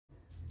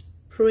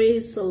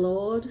Praise the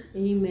Lord.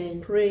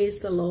 Amen. Praise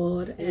the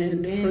Lord.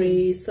 And Amen.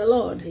 praise the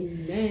Lord.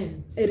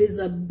 Amen. It is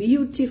a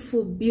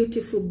beautiful,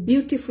 beautiful,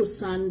 beautiful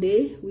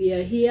Sunday. We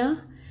are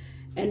here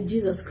and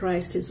Jesus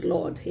Christ is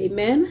Lord.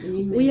 Amen.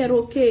 Amen. We are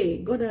okay.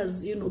 God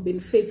has, been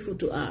faithful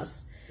to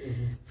us.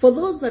 For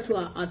those that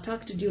were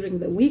attacked during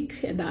the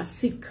week and are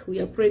sick, we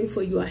are praying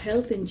for your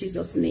health in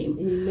Jesus' name.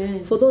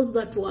 Amen. For those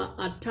that were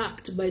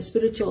attacked by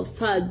spiritual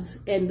thugs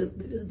and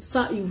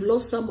you've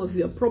lost some of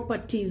your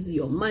properties,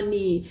 your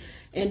money,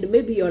 and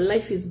maybe your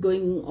life is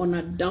going on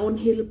a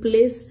downhill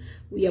place,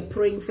 we are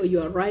praying for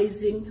your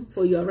rising,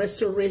 for your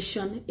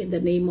restoration in the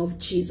name of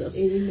Jesus.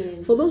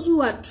 Amen. For those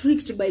who are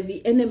tricked by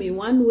the enemy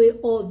one way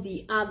or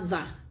the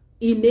other,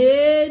 in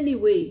any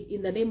way,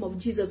 in the name of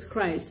Jesus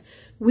Christ,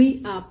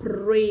 we are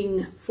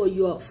praying for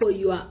your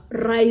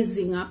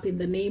rising up in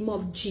the name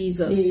of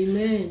Jesus.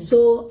 Amen.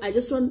 So I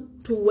just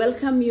want to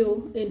welcome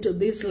you into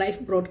this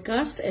live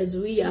broadcast as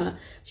we are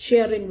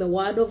sharing the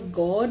word of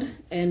God.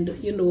 And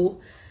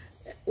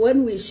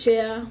when we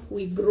share,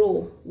 we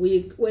grow.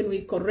 When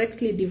we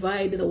correctly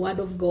divide the word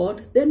of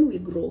God, then we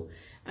grow.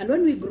 And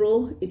when we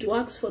grow, it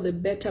works for the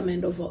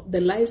betterment of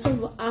the lives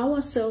of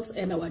ourselves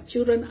and our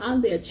children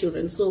and their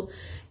children. So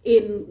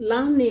in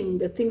learning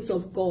the things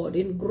of God,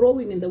 in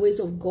growing in the ways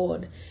of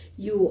God,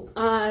 you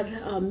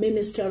are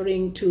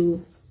ministering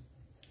to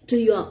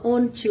your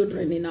own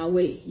children in a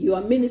way. You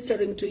are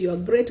ministering to your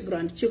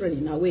great-grandchildren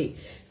in a way.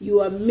 You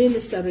are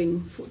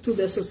ministering to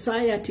the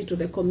society, to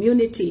the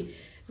community.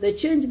 The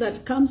change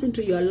that comes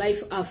into your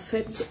life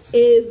affects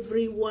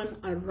everyone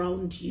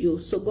around you.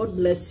 So God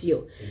bless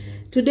you.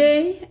 Amen.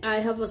 Today, I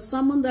have a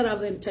sermon that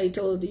I've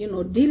entitled,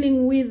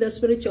 dealing with the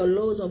spiritual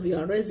laws of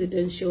your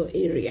residential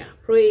area.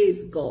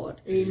 Praise God.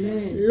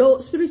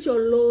 Amen. Spiritual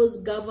laws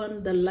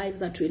govern the life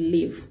that we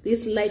live.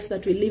 This life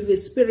that we live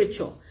is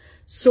spiritual.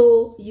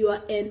 So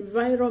your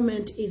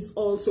environment is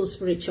also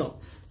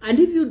spiritual. And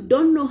if you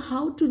don't know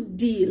how to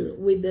deal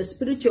with the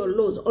spiritual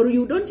laws, or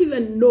you don't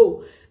even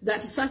know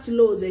that such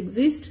laws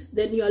exist,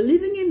 then you are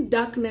living in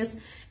darkness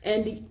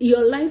and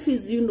your life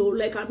is,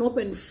 like an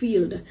open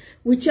field.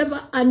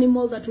 Whichever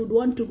animal that would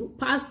want to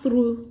pass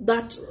through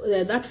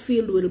that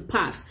field will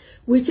pass.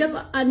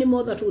 Whichever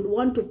animal that would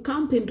want to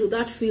camp into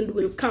that field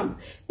will camp.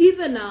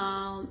 Even,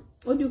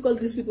 what do you call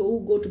these people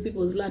who go to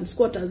people's land?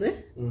 Squatters, eh?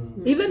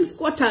 Mm-hmm. Even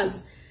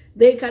squatters.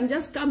 They can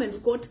just come and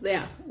squat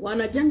there.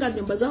 Wanajenga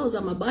nyumba zao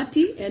za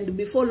mabati, and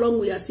before long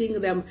we are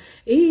seeing them.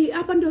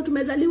 Hapa ndio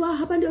tumezaliwa,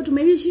 hapa ndio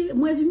tumeishi,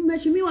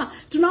 mheshimiwa,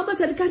 tunaomba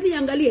serikali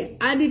iangalie.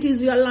 And it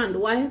is your land.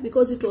 Why?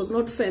 Because it was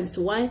not fenced.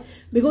 Why?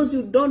 Because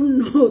you don't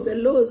know the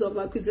laws of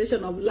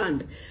acquisition of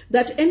land.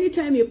 That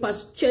anytime you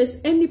purchase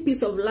any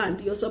piece of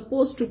land, you're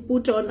supposed to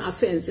put on a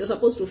fence. You're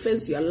supposed to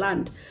fence your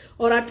land.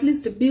 Or at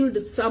least build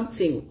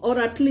something. Or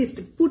at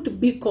least put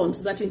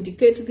beacons that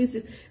indicate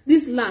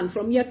this land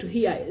from here to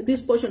here.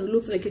 This portion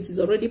looks like it is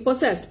already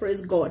possessed.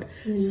 Praise God.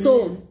 Amen.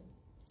 So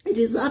it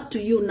is up to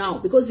you now,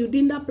 because you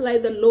didn't apply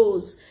the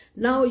laws.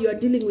 Now you are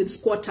dealing with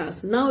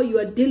squatters. Now you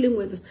are dealing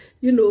with,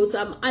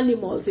 some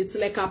animals. It's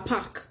like a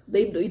park.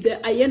 The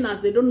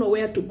hyenas, they don't know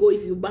where to go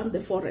if you burn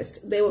the forest.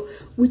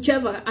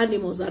 Whichever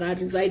animals that are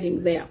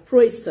residing there.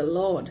 Praise the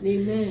Lord.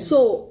 Amen.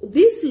 So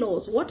these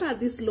laws, what are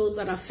these laws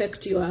that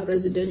affect your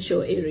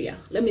residential area?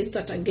 Let me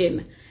start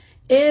again.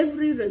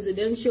 Every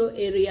residential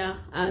area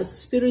has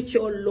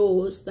spiritual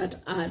laws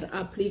that are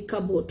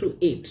applicable to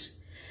it.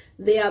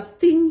 There are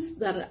things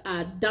that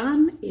are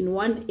done in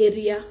one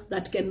area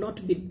that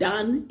cannot be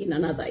done in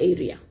another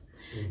area.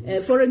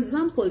 Mm-hmm. For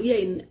example,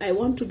 I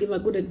want to give a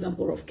good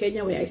example of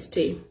Kenya, where I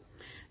stay.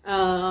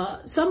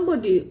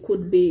 Somebody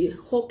could be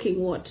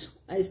hawking what?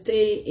 I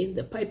stay in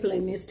the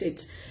Pipeline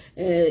Estate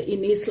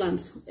in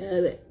Eastlands,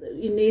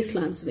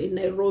 in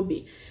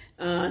Nairobi.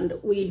 And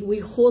we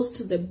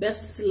host the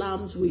best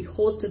slums. We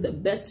host the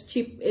best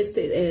cheap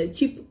estate,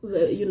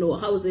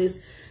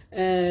 houses.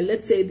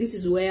 Let's say this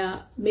is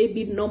where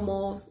maybe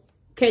normal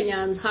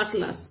Kenyans,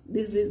 hustlers,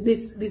 this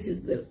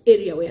is the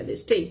area where they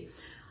stay.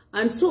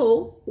 And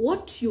so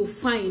what you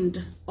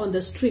find on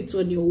the streets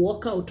when you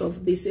walk out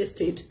of this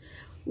estate,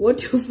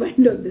 what you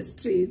find on the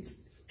streets,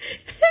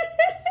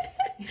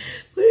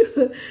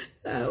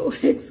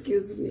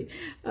 excuse me,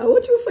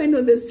 what you find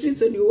on the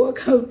streets when you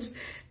walk out,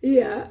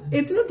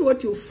 it's not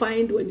what you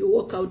find when you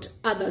walk out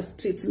other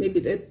streets,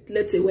 maybe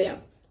let's say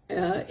where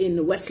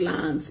in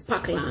Westlands,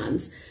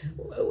 Parklands,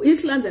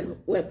 Eastlands and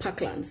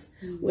Parklands.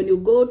 When you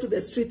go to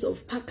the streets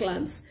of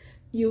Parklands,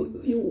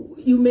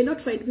 you may not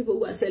find people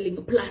who are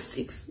selling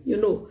plastics,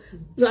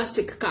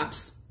 plastic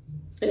cups.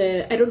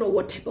 I don't know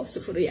what type of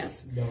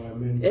sufurias.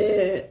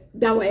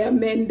 Dawa ya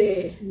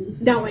mende,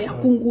 dawa ya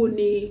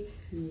kunguni,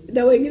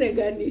 dawa ingine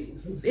gani,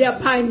 ya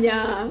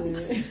panya,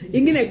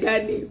 ingine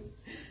gani.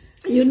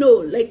 you know,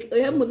 like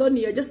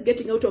Mudhoni, you're just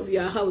getting out of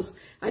your house.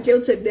 At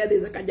outside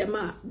there's a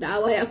kajama,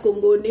 dawa ya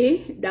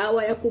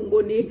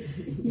kungoni.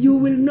 You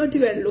will not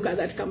even look at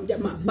that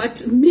kamjama.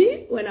 But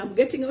me, when I'm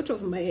getting out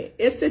of my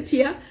estate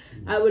here,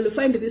 I will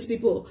find these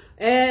people.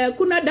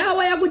 Kuna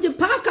dawa ya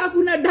kujipaka,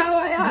 kuna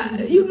dawa ya,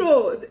 you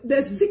know,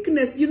 the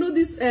sickness. You know,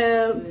 these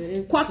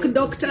quack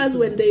doctors,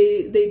 when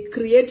they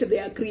create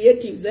their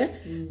creatives,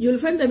 you'll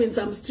find them in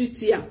some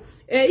streets here.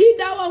 Hii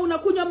dawa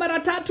unakunywa mara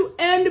tatu,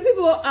 and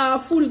people are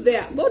full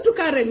there. Go to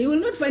Karen, you will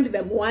not find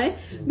them. Why?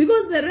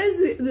 Because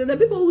the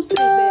people who stay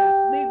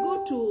there,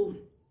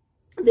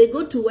 they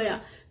go to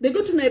where? They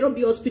go to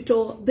Nairobi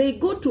Hospital, they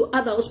go to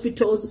other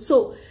hospitals.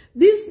 So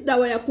these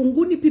dawa ya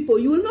kunguni people,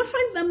 you will not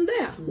find them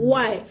there.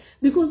 Why?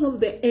 Because of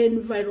the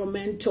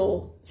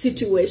environmental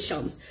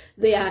situations.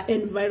 There are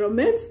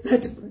environments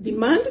that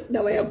demand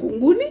dawa ya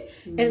kunguni,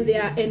 and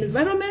there are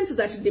environments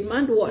that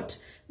demand what?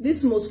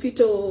 This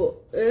mosquito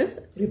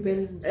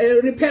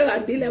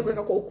repellent,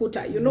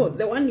 you know,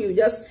 the one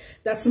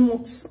that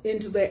smokes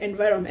into the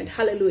environment.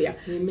 Hallelujah.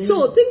 Amen.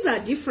 So things are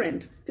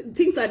different.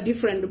 Things are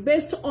different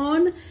based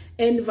on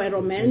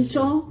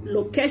environmental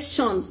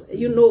locations.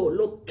 You know,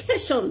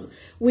 locations.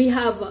 We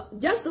have,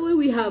 just the way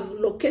we have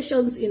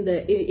locations in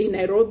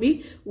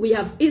Nairobi, we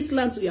have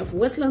Eastlands, we have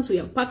Westlands, we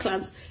have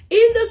Parklands.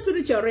 In the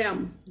spiritual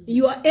realm,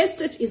 your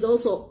estate is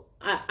also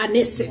an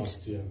estate.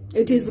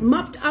 It is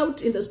mapped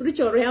out in the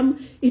spiritual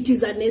realm. It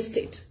is an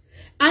estate.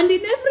 And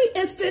in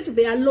every estate,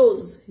 there are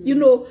laws. You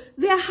know,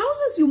 there are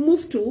houses you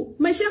move to.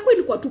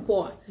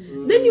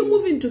 Then you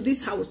move into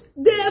this house.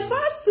 The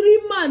first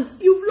 3 months,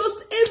 you've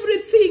lost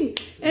everything.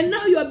 And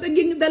now you are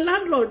begging the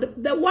landlord,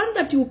 the one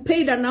that you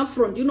paid an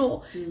upfront, you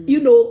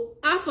know,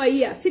 half a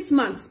year, 6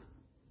 months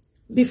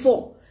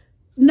before.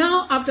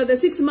 Now, after the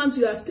 6 months,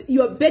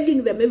 you are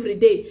begging them every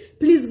day.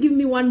 Please give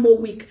me 1 more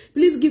week.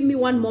 Please give me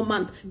 1 more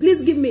month.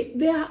 Please give me.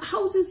 There are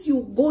houses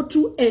you go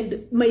to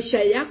and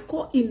maisha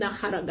yako ina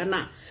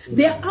haragana.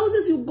 There are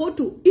houses you go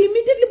to.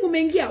 Immediately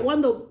mumengia,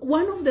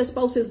 one of the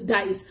spouses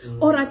dies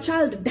or a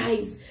child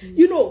dies.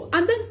 You know,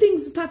 and then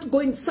things start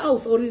going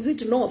south, or is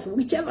it north?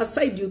 Whichever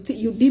side you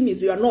deem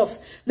is your north.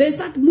 They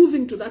start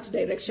moving to that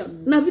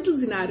direction. Na vitu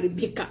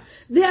zinaharibika.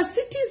 There are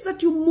cities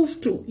that you move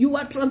to. You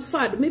are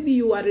transferred. Maybe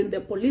you are in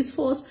the police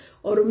force,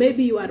 or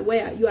maybe you are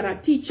where? You are a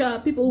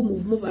teacher. People who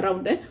move around.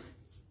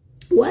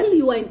 While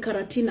you are in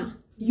Karatina,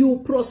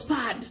 you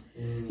prospered.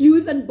 You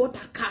even bought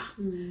a car.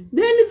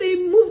 Then they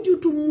moved you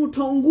to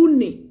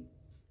Mutonguni,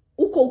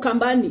 uko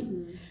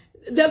Ukambani.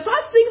 The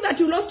first thing that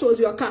you lost was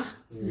your car.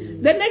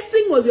 The next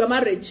thing was your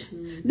marriage.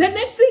 The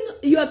next thing,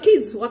 your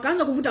kids,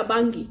 wakaanza kuvuta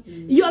bangi.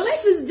 Your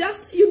life is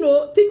just, you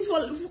know, things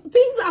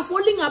are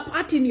falling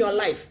apart in your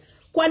life.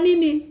 Kwa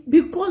nini?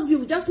 Because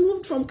you've just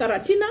moved from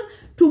Karatina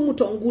to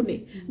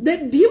Mutonguni. The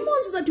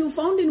demons that you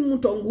found in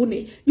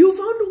Mutonguni, you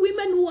found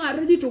women who are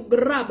ready to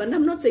grab. And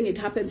I'm not saying it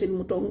happens in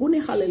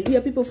Mutonguni. Hallelujah.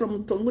 People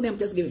from Mutonguni, I'm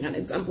just giving an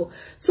example.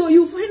 So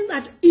you find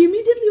that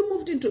immediately you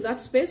moved into that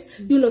space,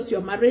 you lost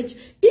your marriage.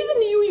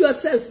 Even you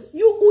yourself,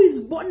 you who is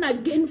born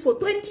again for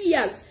 20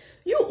 years,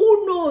 you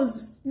who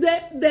knows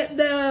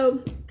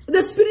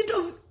the spirit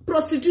of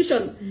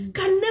prostitution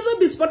can never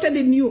be spotted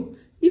in you.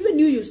 Even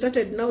you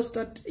started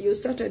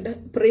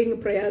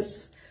praying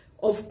prayers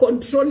of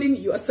controlling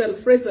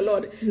yourself. Praise the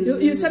Lord.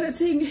 You started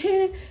saying,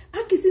 hey,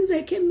 Aki, since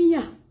I came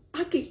here,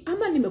 Aki,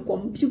 ama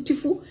nimekuwa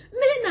beautiful.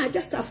 Men are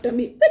just after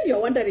me. Then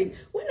you're wondering,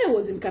 when I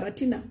was in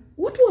Karatina,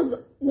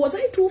 was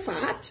I too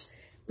fat?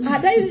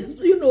 Had I,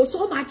 you know,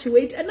 so much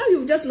weight? And now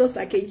you've just lost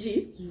a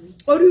kg.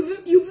 Or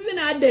you've even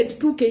added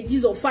 2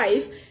 kgs or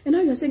 5. And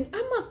now you're saying,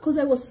 ama, because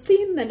I was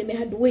thin and I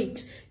had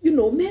weight. You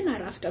know, men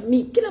are after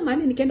me. Kila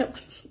mani nikenda.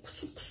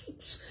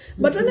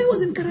 But when I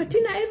was in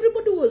Karatina,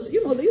 everybody was,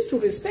 you know, they used to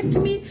respect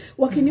me.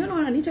 Wakiniona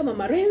wananiita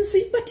Mama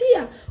Renzi, but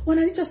here,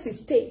 wananiita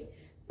Sister.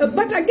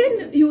 But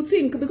again, you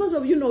think, because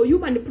of, you know,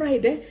 human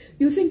pride,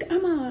 you think,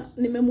 ama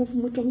nimemove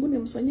Mutonguni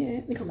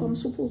msonye, nikakuwa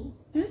msupu.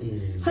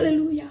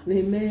 Hallelujah.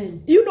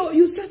 Amen. You know,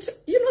 you start,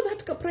 you know,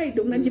 that pride,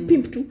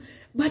 unajipimp tu,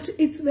 but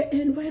it's the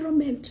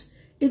environment.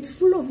 It's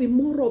full of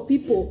immoral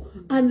people,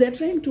 and they're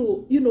trying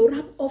to, you know,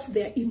 wrap off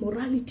their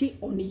immorality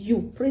on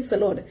you. Praise the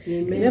Lord.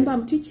 Amen. Remember,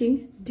 I'm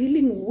teaching,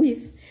 dealing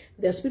with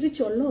the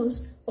spiritual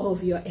laws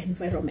of your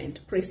environment.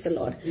 Praise the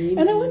Lord. Amen.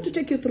 And I want to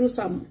take you through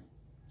some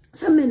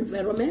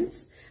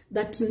environments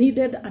that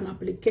needed an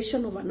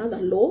application of another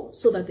law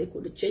so that they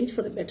could change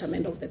for the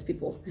betterment of the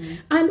people.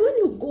 And when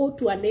you go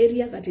to an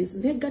area that is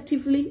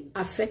negatively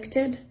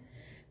affected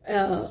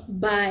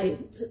by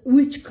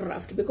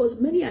witchcraft, because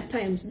many a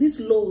times these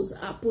laws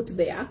are put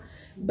there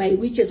by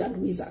witches and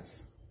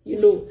wizards. You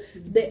know,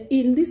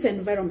 in this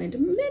environment,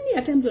 many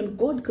a times when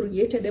God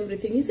created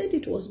everything, he said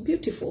it was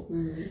beautiful.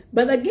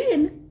 But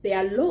again, there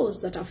are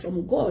laws that are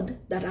from God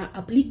that are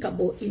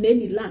applicable in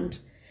any land.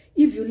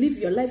 If you live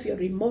your life,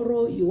 you're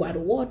immoral, you are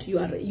what?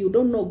 You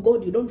don't know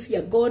God, you don't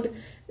fear God.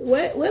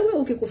 Wewe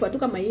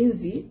ukikufatuka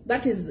mainzi,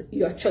 that is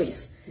your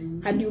choice.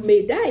 And you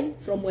may die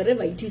from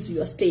wherever it is you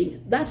are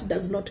staying. That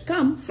does not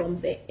come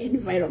from the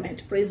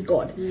environment. Praise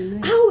God.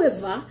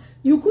 However,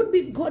 You could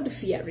be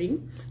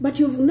God-fearing, but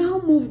you've now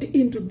moved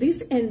into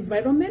this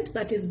environment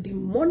that is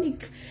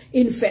demonic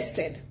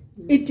infested.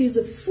 It is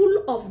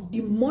full of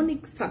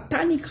demonic,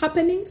 satanic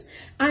happenings.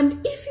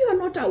 And if you are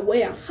not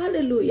aware,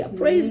 hallelujah,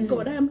 praise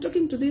God. I am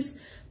talking to this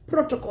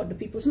protocol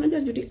people. So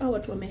unajua Judy, hawa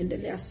watu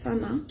wameendelea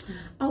sana.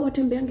 Hawa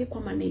tembeange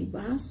kwa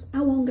maneighbors,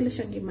 hawa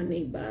ongeleshange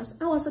maneighbors,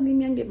 hawa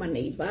salimiange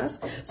maneighbors.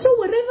 So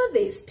wherever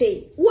they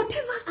stay,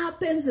 whatever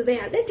happens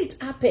there, let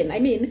it happen. I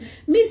mean,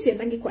 mi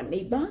siendangi kwa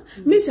neighbor,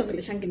 mi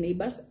siongeleshange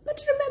neighbors.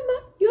 But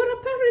remember, you're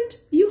a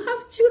parent, you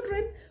have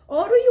children,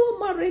 or you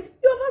are married,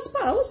 you have a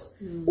spouse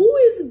who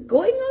is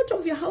going out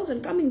of your house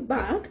and coming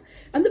back.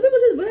 And the Bible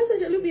says, blessed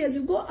shall you be as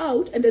you go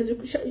out and as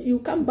you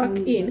come back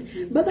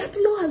in. But that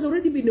law has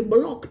already been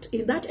blocked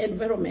in that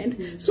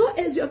environment. So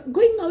as you're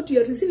going out,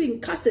 you're receiving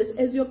curses.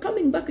 As you're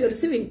coming back, you're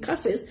receiving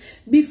curses.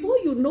 Before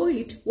you know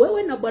it,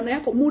 wewe na bwana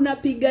yako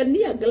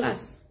munapigania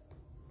glass.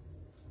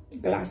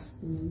 Glass.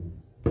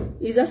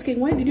 He's asking,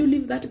 why did you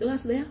leave that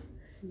glass there?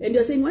 And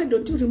you're saying, why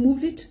don't you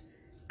remove it?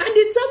 And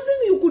it's something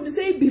you could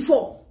say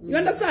before. You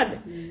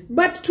understand?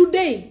 But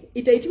today,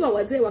 itaitiwa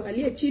wazee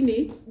wakalie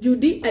chini,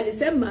 Judy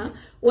alisema,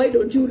 why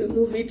don't you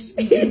remove it?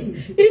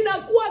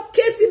 Inakuwa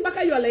kesi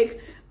mpaka you're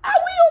like, are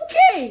we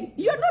okay?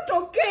 You're not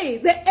okay.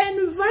 The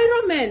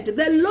environment,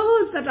 the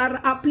laws that are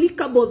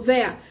applicable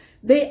there,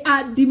 they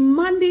are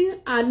demanding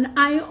an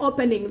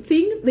eye-opening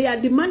thing. They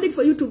are demanding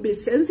for you to be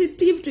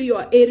sensitive to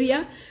your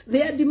area.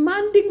 They are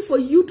demanding for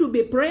you to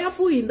be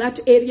prayerful in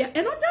that area.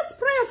 And not just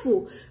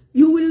prayerful.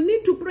 You will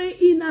need to pray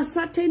in a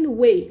certain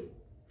way.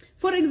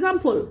 For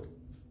example,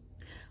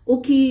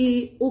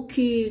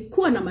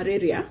 kuwa na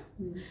malaria,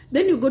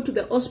 then you go to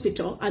the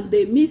hospital and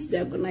they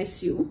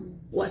misdiagnose you,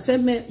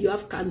 waseme you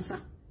have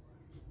cancer.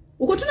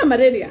 Uko tu na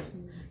malaria,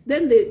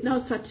 then they now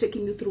start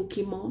taking you through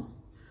chemo.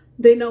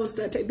 They now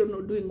start, I don't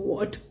know, doing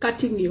what,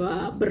 cutting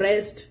your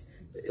breast.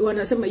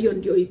 Wanasema hiyo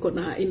ndio iko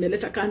na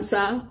imeleta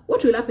cancer.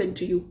 What will happen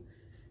to you?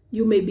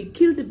 You may be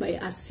killed by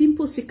a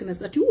simple sickness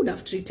that you would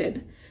have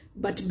treated,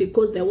 but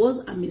because there was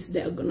a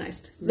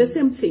misdiagnosed. The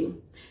same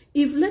thing.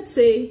 If, let's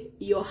say,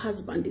 your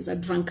husband is a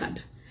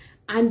drunkard,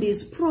 and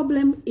his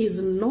problem is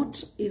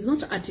not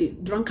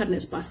at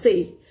drunkardness per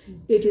se,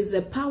 it is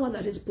the power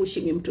that is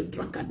pushing him to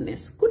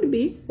drunkardness. Could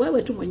be,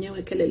 wewe tu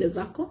mwenyewe kelele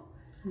zako.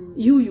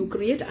 You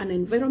create an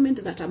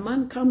environment that a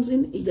man comes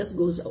in, he just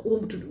goes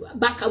home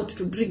back out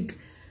to drink,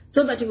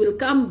 so that he will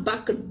come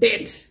back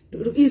dead.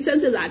 His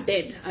senses are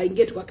dead. I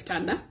get kwa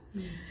kitanda.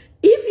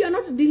 If you are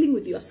not dealing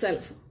with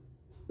yourself,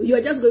 you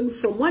are just going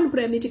from one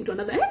prayer meeting to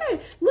another. Hey,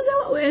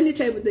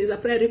 anytime there is a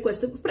prayer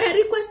request. Prayer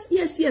request?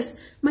 Yes.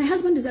 My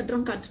husband is a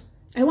drunkard.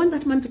 I want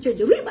that man to change.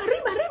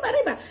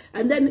 Riba.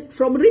 And then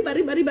from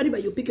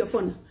riba, you pick your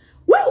phone.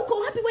 Where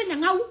uko happy when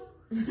nyangau?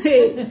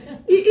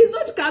 Hey, he is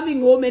not coming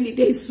home any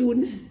day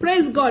soon.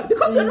 Praise God.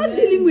 Because you're not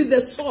dealing with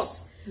the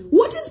source.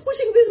 What is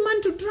pushing this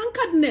man to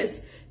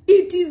drunkardness?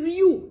 It is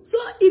you. So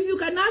if you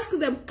can ask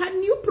them,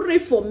 can you pray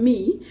for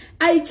me?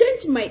 I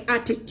change my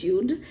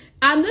attitude,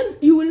 and then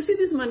you will see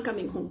this man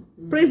coming home.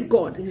 Praise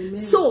God. Amen.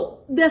 So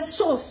the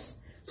source.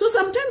 So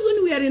sometimes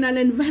when we are in an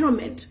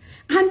environment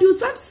and you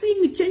start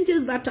seeing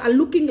changes that are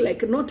looking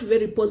like not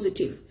very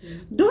positive,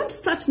 don't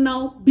start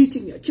now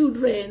beating your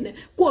children,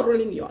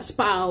 quarreling your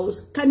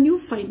spouse. Can you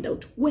find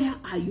out, where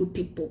are you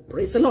people?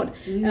 Praise the Lord.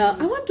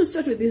 I want to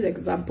start with this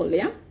example,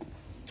 yeah?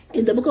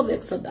 In the book of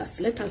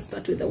Exodus, let us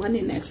start with the one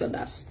in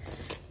Exodus.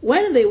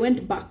 When they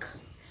went back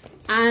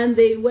and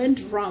they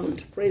went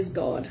round, praise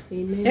God.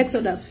 Amen.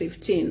 Exodus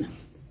 15.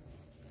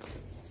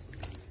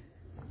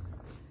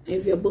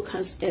 If your book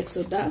has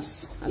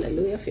Exodus,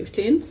 hallelujah,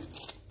 15.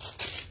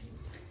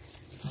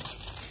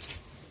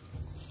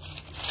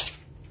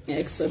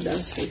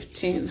 Exodus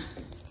 15.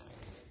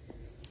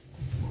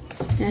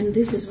 And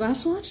this is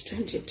verse what?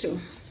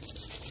 22.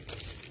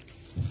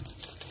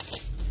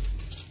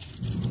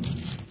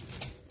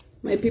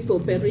 My people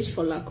perish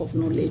for lack of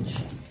knowledge.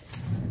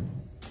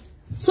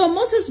 So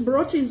Moses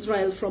brought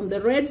Israel from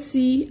the Red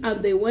Sea,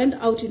 and they went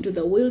out into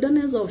the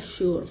wilderness of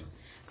Shur.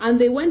 And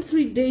they went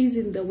 3 days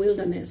in the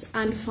wilderness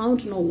and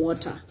found no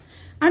water.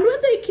 And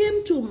when they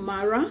came to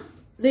Marah,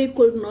 they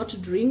could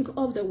not drink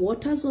of the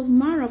waters of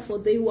Marah, for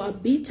they were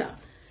bitter.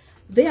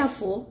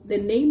 Therefore, the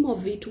name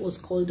of it was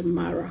called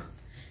Marah.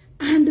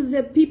 And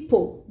the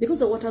people, because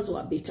the waters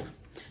were bitter,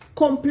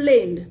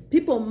 complained.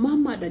 People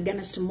murmured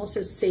against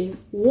Moses, saying,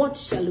 what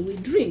shall we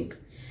drink?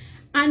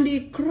 And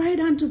he cried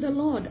unto the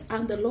Lord,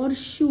 and the Lord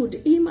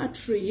shewed him a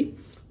tree,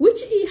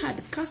 which he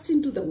had cast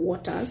into the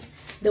waters.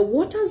 The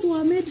waters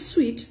were made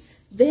sweet.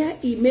 There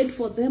he made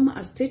for them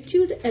a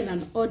statute and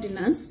an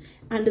ordinance,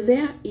 and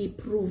there he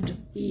proved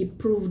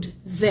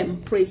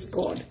them. Praise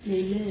God.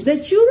 Amen. The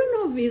children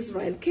of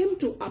Israel came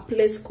to a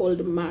place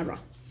called Marah.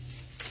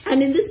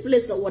 And in this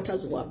place, the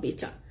waters were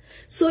bitter.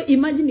 So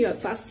imagine you are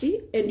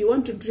thirsty and you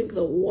want to drink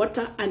the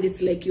water, and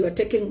it's like you are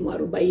taking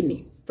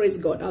mwarubaini. Praise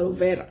God, aloe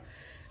vera.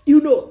 You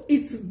know,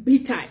 it's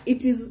bitter.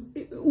 It is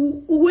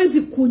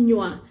uwezi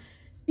kunywa.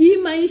 Hii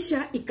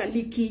maisha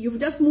ikaliki. You've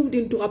just moved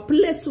into a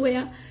place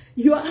where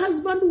Your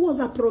husband was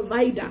a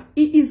provider.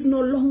 He is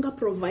no longer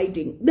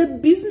providing. The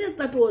business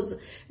that was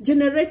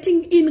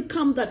generating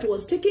income, that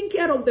was taking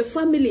care of the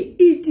family,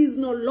 it is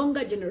no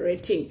longer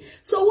generating.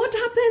 So what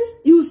happens?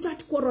 You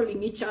start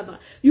quarreling each other.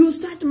 You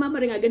start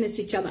murmuring against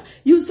each other.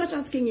 You start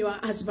asking your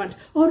husband,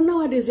 or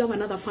nowadays you have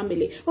another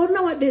family, or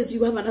nowadays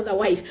you have another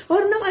wife,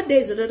 or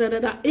nowadays da da da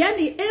da.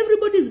 Yani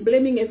everybody is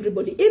blaming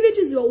everybody. If it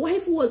is your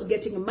wife who was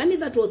getting money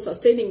that was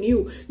sustaining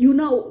you, you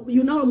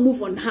now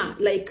move on her.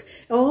 Like,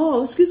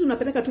 oh, excuse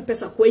unapeleka tu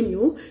pesa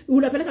kwenyu,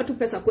 unapeleka tu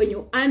pesa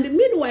kwenyu. And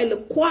meanwhile,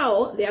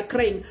 kwao, they are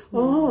crying,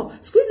 oh,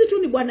 squeeze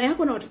tu ni bwana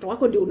yako na watoto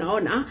wako ndio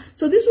unaona.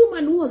 So this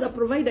woman who was a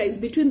provider is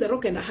between the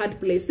rock and a hard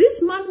place.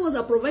 This man who was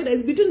a provider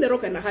is between the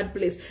rock and a hard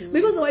place.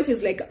 Because the wife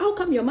is like, how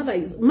come your mother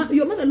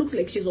looks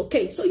like she's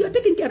okay? So you're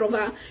taking care of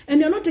her, and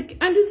you're not taking,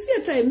 and you see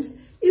at times,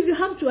 if you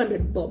have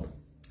 200 bob,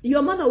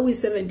 your mother who is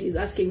 70 is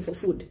asking for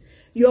food.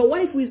 Your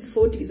wife who is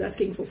 40 is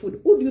asking for food.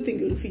 Who do you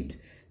think you'll feed?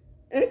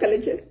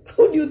 Kaleche,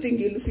 who do you think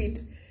you'll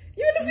feed?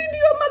 You'll feed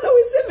your mother who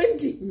is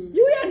 70.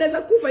 You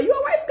anaweza kufa.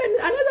 Your wife can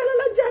another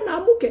lala jana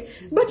amuke.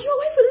 But your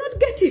wife will not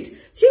get it.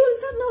 She will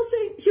start now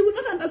saying, she will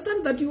not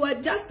understand that you are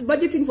just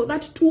budgeting for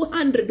that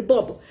 200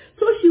 bob.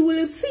 So she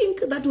will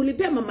think that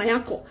ulipea mama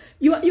yako.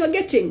 You are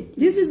getting.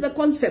 This is the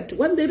concept.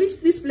 When they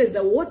reached this place,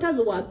 the waters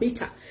were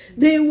bitter.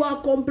 They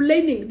were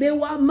complaining. They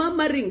were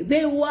murmuring.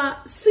 They were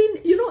sin.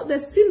 You know, the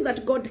sin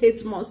that God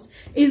hates most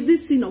is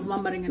this sin of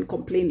murmuring and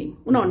complaining.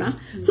 Unaona?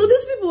 So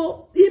these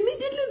people,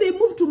 immediately they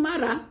moved to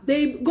Mara,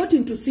 they got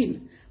into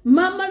sin.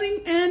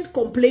 Murmuring and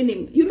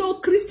complaining. You know,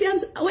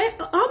 Christians, how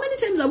many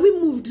times have we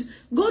moved,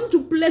 gone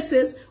to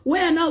places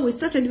where now we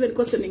started even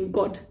questioning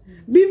God?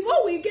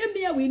 Before we came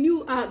here, we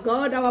knew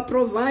God, our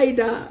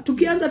provider.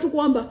 Tukianza tu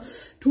kwamba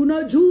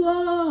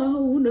tunajua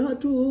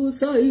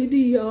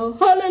unatusaidia.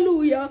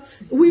 Hallelujah.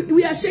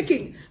 We are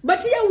shaking.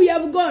 But here we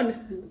have gone.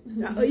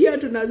 Here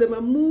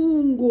tunasema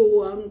Mungu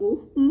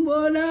wangu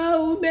mbona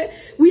ume.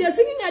 We are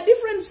singing a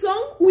different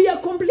song. We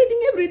are complaining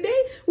every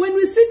day. When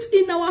we sit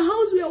in our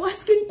house, we are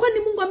asking, kwani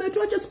Mungu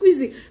ametuacha siku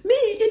hizi? Me,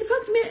 in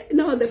fact,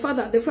 now the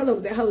father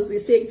of the house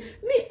is saying,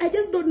 me, I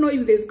just don't know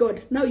if there's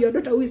God. Now your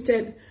daughter who is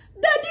 10,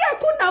 Daddy,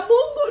 hakuna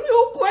Mungu, ni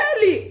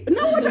ukweli.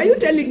 Now what are you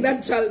telling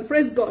that child?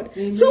 Praise God.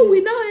 Amen. So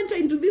we now enter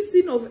into this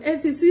sin of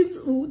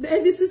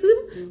atheism.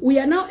 We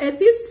are now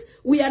atheists.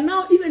 We are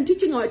now even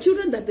teaching our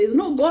children that there is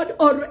no God,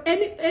 or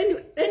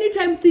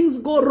anytime things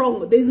go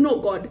wrong, there is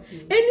no God.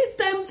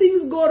 Anytime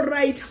things go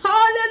right,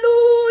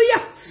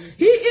 hallelujah,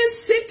 He is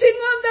sitting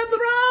on the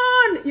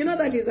throne. You know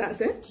that is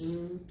us, eh?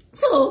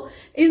 So,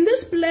 in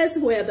this place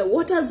where the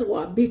waters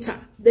were bitter,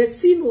 the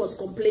sin was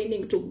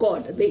complaining to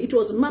God. It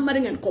was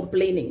murmuring and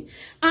complaining.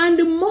 And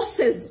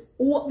Moses,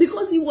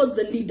 because he was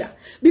the leader,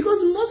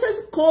 because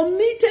Moses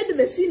committed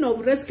the sin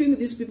of rescuing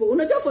these people.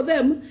 Unajua, for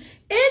them,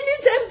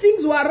 anytime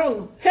things were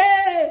wrong,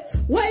 hey,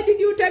 why did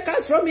you take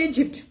us from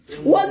Egypt?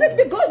 Was it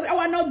because there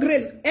were no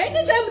grace?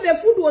 Anytime the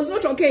food was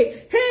not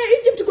okay, hey,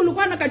 Egypt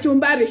kulikuwa na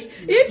kachumbari,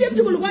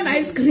 Egypt kulikuwa na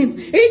ice cream,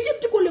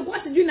 Egypt kulikuwa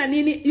sijui na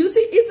nini. You see,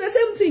 it's the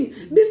same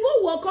thing.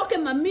 Before Wakoke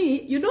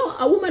Mami, you know,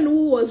 a woman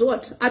who was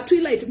what? A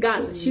twilight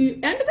girl. And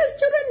the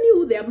children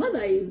knew their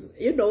mother is,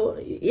 you know,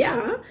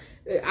 yeah,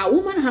 a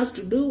woman has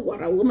to do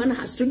what a woman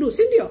has to do,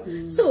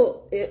 sindio?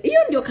 So, hiyo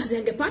ndio kazi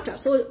angepata.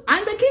 So,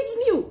 and the kids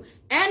knew.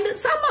 And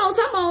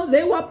somehow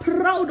they were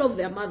proud of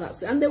their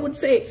mothers. And they would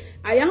say,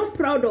 I am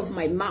proud of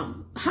my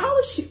mom. How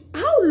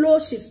low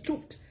she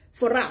stooped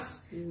for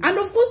us. And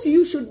of course,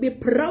 you should be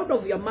proud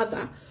of your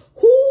mother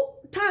who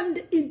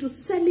turned into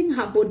selling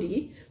her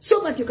body so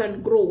that you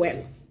can grow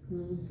well.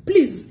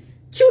 Please,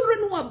 children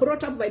who are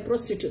brought up by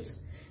prostitutes,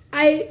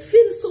 I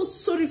feel so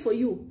sorry for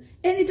you.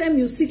 Anytime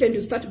you sit and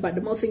you start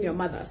bad-mouthing your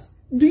mothers,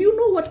 do you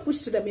know what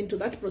pushed them into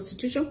that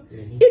prostitution?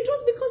 It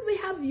was because they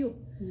have you.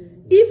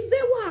 If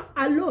they were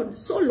alone,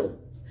 solo,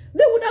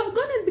 they would have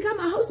gone and become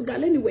a house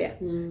girl anywhere.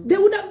 They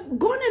would have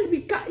gone and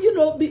become, you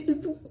know,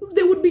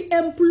 they would be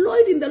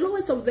employed in the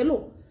lowest of the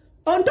low.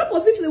 On top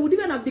of it, they would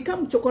even have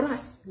become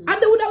chokoras.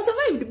 And they would have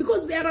survived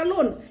because they are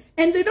alone.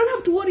 And they don't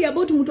have to worry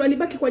about mtu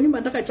alibaki kwa nyumba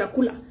anataka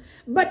chakula.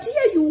 But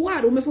here you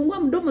are, umefungua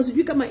mdomo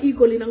sijui kama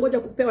eagle inangoja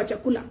kupewa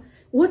chakula.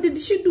 What did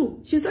she do?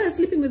 She started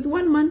sleeping with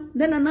one man,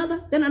 then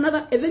another, then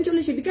another.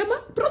 Eventually she became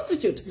a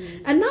prostitute.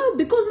 And now,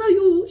 because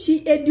now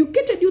she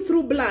educated you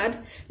through blood,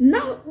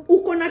 now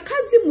uko na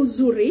kazi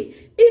mzuri,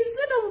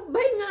 instead of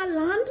buying her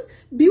land,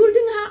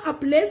 building her a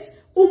place,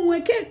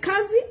 umweke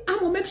kazi,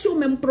 amo make sure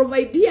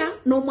umemprovidea,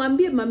 na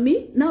umwambie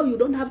mami, now you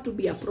don't have to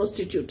be a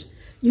prostitute.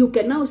 You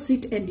can now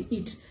sit and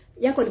eat.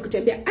 Yako ni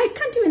kutembea. I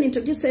can't even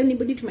introduce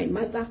anybody to my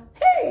mother.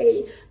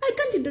 Hey, I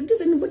can't introduce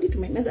anybody to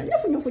my mother.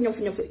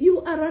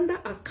 You are under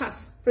a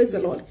curse. Praise the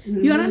Lord.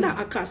 You are under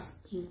a curse.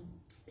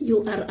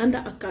 You are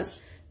under a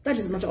curse. That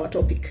is not our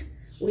topic.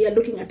 We are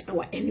looking at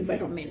our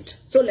environment.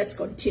 So let's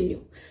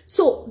continue.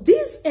 So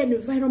these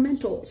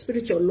environmental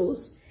spiritual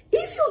laws,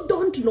 if you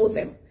don't know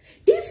them,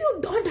 if you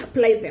don't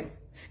apply them,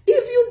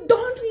 if you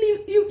don't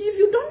live, if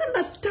you don't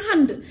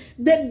understand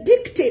the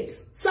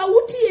dictates,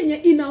 sauti yenye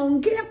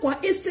inaongea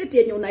kwa estate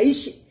yenye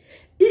unaishi,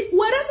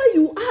 wherever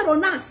you are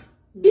on earth,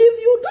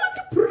 if you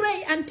don't pray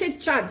and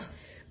take charge,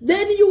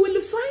 then you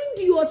will find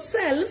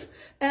yourself,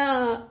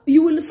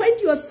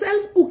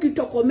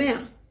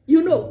 ukitokomea.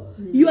 You know,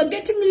 you are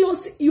getting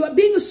lost, you are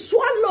being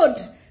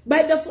swallowed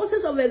by the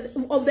forces of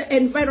the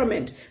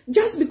environment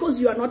just because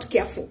you are not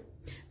careful.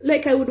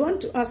 Like I would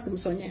want to ask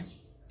Msonye,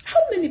 how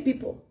many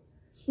people,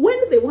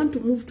 when they want to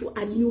move to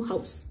a new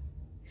house,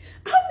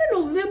 how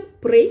many of them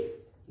pray?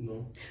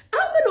 No.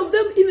 How many of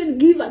them even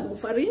give an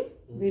offering?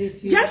 Very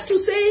few. Just to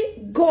say,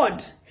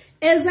 God,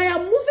 as I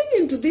am moving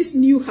into this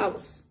new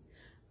house,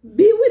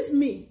 be with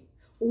me,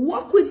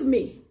 walk with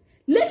me,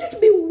 let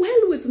it be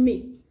well with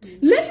me.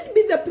 Let it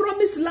be the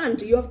promised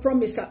land you have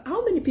promised her.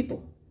 How many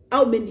people?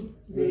 How many?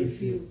 Very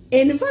few.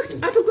 In fact,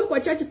 atuko kwa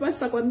church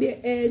pastor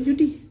kwambie,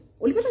 Judy,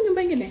 ulipata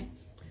nyumba ingine?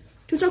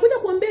 Tutakuja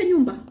kuombea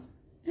nyumba.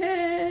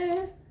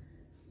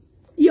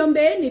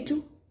 Iombeeni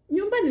tu.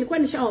 Nyumba nilikuwa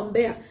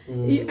nishaombea.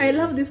 I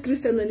love this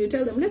Christians when you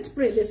tell them, let's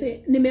pray. They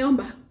say,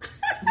 nimeomba.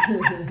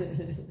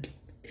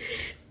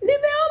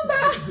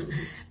 Nimeomba.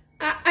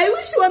 I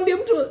wish uambie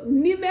mtu,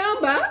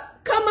 nimeomba.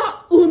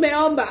 Kama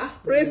umeomba,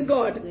 praise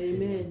God.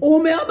 Amen.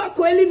 Umeomba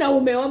kweli na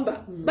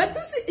umeomba. But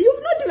this,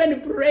 you've not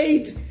even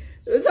prayed.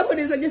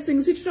 Somebody is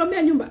suggesting, si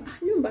tutaombea nyumba.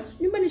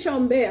 Nyumba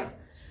nishaombea.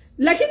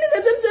 Lakini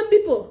the same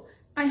people,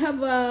 I have,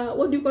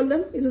 what do you call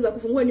them? Hizo za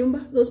kufungua nyumba,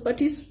 those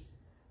parties.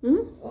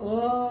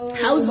 Oh,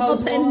 House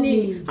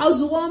opening,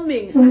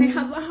 housewarming. I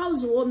have a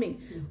housewarming.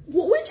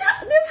 This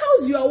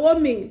house you are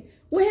warming,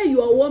 where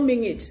you are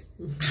warming it,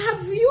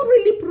 have you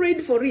really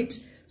prayed for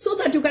it? So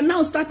that you can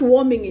now start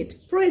warming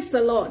it. Praise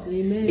the Lord.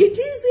 Amen. It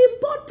is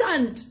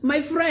important,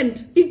 my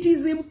friend. It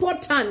is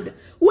important.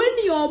 When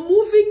you are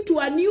moving to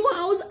a new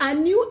house, a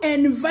new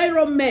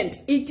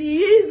environment, it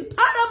is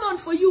paramount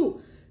for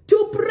you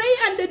to pray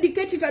and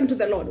dedicate it unto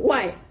the Lord.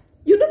 Why?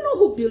 You don't know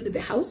who built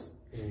the house.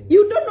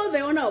 You don't know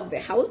the owner of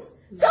the house.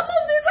 Some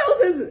of these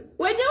houses,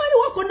 when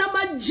you wako na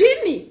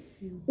majini,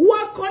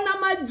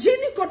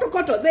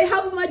 koto. They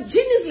have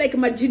maginis like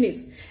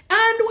maginis.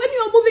 And when you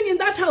are moving in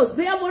that house,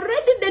 they have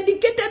already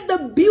dedicated the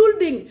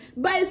building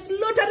by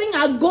slaughtering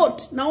a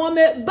goat. Now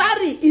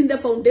bury in the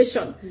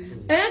foundation.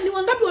 Ni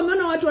wangapi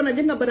wameona watu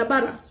wanajenga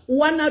barabara,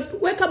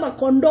 wanaweka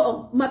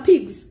makondo,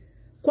 mapigs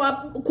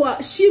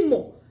kwa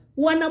shimo,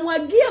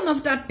 wanamwagia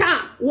mafuta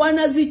taa,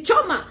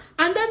 wanazichoma,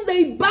 and then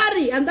they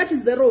bury, and that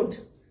is the road.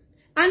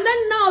 And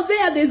then now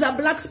there's a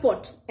black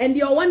spot, and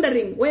you're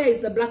wondering, where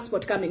is the black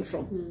spot coming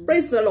from?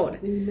 Praise the Lord.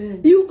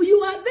 Amen.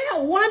 You are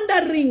there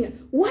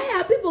wondering, why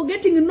are people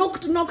getting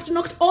knocked on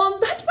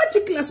that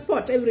particular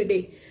spot every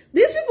day?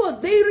 These people,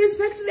 they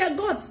respect their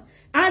gods.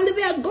 And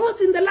their gods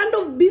in the land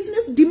of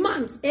business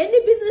demands, any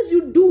business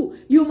you do,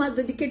 you must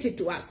dedicate it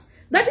to us.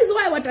 That is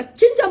why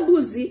watachinja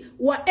mbuzi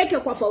waeke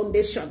kwa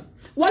foundation.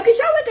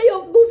 Wakishaweka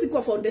hiyo mbuzi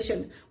kwa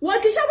foundation,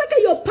 wakishaweka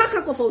hiyo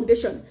paka kwa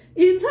foundation,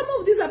 in some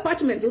of these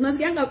apartments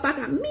unasikianga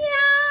paka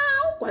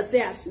meow kwa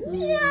stairs,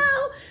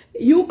 meow.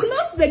 You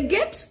close the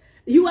gate,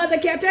 you are the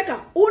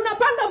caretaker.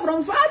 Unapanda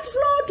from 1st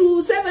floor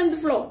to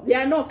 7th floor. There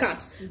are no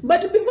cats.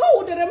 But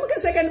before uteremuke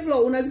 2nd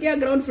floor, unasikia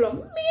ground floor,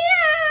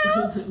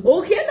 meow.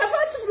 Ukienda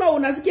 1st floor,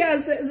 unasikia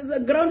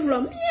ground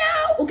floor,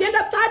 meow. Ukienda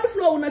 3rd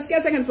floor, unasikia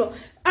 2nd floor.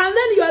 And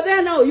then you are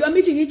there now, you are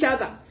meeting each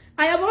other.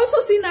 I have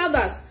also seen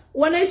others,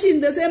 wanaishi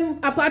in the same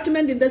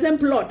apartment, in the same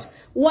plot.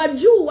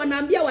 Waju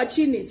wanaambia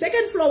wachini,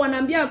 2nd floor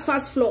wanaambia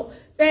 1st floor,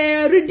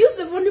 reduce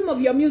the volume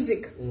of your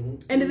music.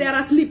 And they are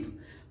asleep.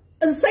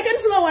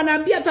 2nd floor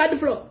wanaambia 3rd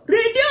floor,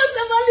 reduce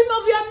the volume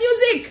of your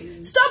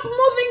music. Stop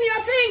moving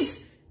your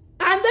things.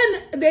 And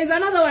then there's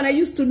another one I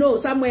used to know,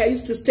 somewhere I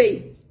used to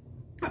stay,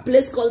 a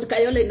place called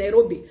Kayole in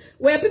Nairobi,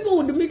 where people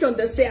would meet on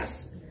the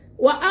stairs.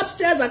 Were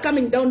upstairs are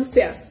coming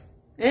downstairs.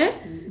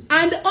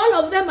 And all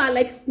of them are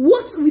like,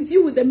 what's with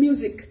you with the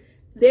music?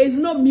 There is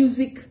no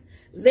music.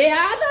 There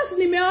are others,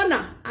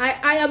 nimeona.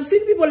 I have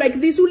seen people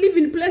like this who live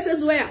in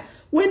places where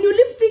when you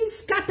leave things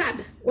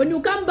scattered, when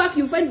you come back,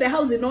 you find the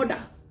house in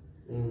order.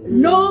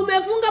 No,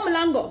 umefunga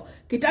mlango.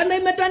 Kitanda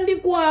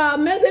imetandikwa,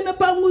 meza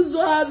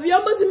imepanguzwa,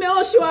 vyombo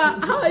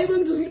zimeoshwa. How are you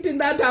going to sleep in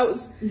that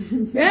house?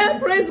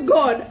 Praise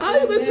God. How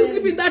are you going to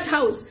sleep in that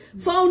house?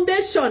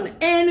 Foundation,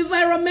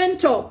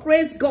 environmental,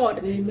 praise God.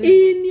 Amen.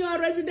 In your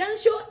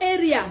residential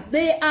area,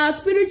 there are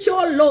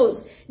spiritual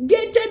laws,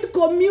 gated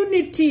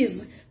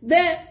communities.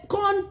 The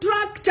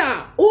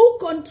contractor who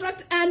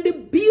contract and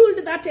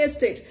build that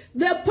estate,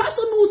 the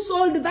person who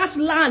sold that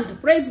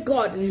land, praise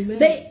God, amen,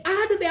 they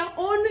add their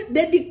own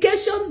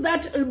dedications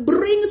that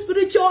bring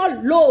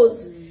spiritual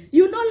laws.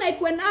 You know,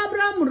 like when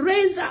Abraham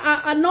raised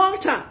an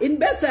altar in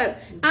Bethel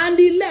and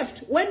he left,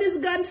 when his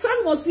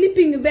grandson was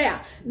sleeping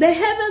there, the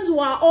heavens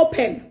were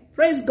open.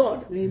 Praise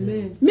God.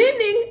 Amen.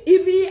 Meaning,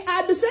 if he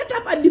had set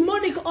up a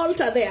demonic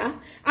altar there,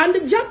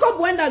 and Jacob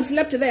went and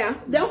slept there,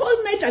 the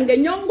whole night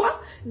angenyongwa,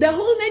 the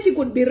whole night he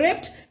could be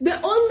raped, the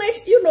whole night,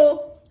 you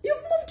know,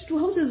 you've moved to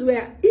houses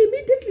where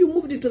immediately you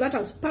moved into that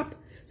house, pap,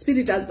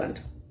 spirit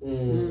husband.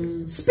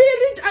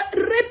 Spirit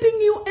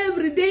raping you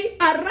every day,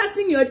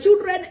 harassing your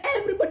children,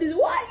 everybody's,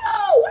 why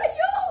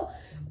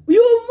you?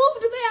 You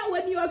moved there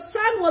when your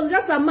son was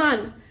just a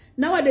man.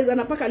 Nowadays,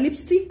 anapaka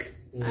lipstick,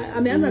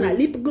 Ameanza na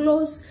lip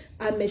gloss,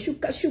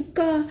 ameshuka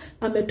shuka,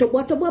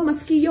 ametoboa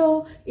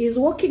masikio, is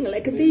walking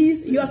like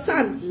this. Your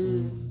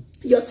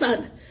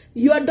son,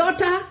 your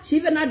daughter, she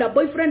even had a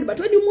boyfriend, but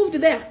when you moved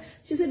there,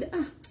 she said,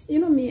 you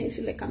know me, I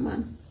feel like a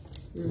man.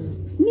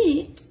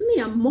 Me,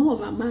 I'm more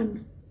of a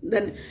man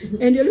than,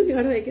 and you're looking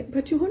at her like,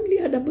 but you only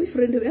had a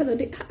boyfriend the other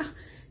day.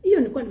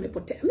 Mom,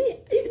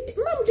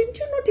 didn't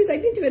you notice I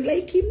didn't even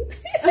like him?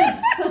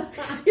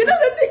 You know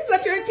the things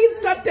that your kids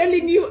start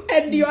telling you,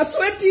 and you are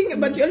sweating,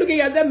 but you're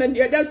looking at them and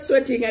you're just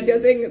sweating, and you're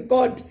saying,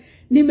 God,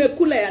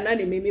 nimekula ya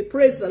nani mimi,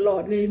 praise the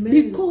Lord. Amen.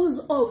 Because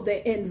of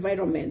the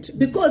environment,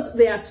 because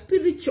there are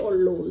spiritual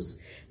laws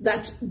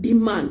that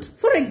demand.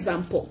 For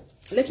example,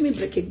 let me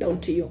break it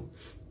down to you.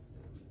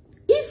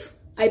 If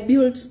I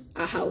build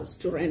a house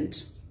to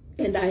rent,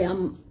 and I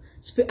am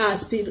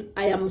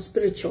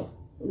spiritual,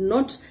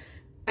 not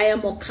I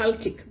am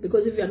occultic,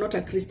 because if you are not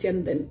a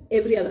Christian, then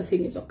every other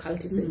thing is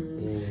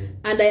occultism.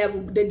 And I have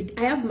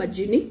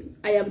Majini.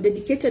 I have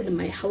dedicated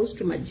my house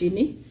to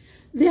Majini.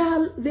 There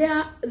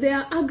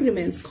are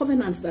agreements,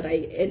 covenants that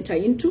I enter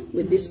into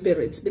with these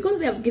spirits, because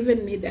they have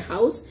given me the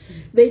house.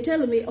 They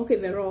tell me, okay,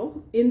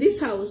 Vero, in this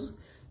house,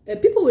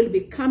 people will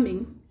be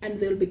coming and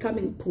they'll be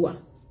coming poor.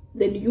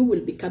 Then you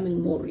will be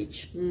coming more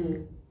rich.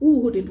 Who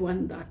wouldn't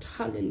want that?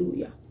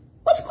 Hallelujah.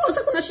 Of course,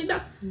 hakuna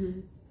shida.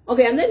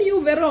 Okay, and then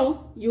you,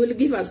 Vero, you will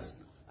give us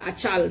a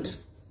child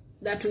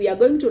that we are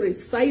going to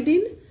reside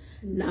in.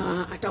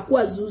 Na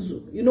atakuwa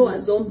zuzu, you know,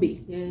 a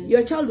zombie.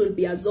 Your child will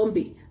be a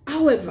zombie.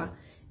 However,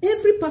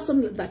 every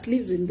person that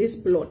lives in this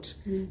plot,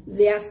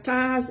 their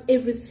stars,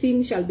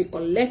 everything shall be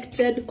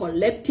collected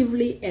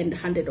collectively and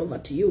handed over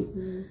to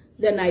you.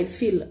 Then I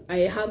feel I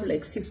have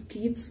like 6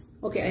 kids.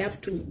 Okay, I have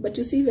 2. But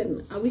you see,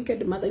 even a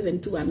wicked mother, even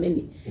 2 are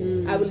many.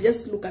 I will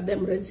just look at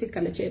them, Rensi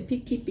Kaleche,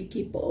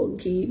 picky,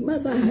 ponky,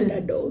 mother had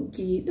a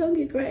donkey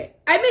cry.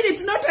 I mean,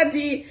 it's not at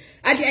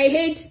I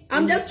hate.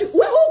 I'm just,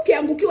 okay,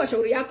 I'm ukiwa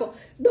shauri yako.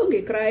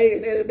 Donkey cry,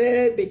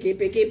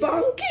 picky,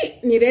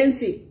 ponky, ni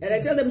Rensi. And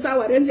I tell them,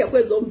 sawa, Rensi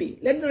akwe zombie.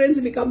 Let the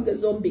Rensi become the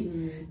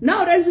zombie.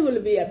 Now Rensi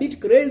will be a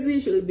bit crazy.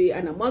 She'll be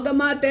an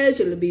amagamate.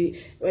 She'll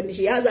be, when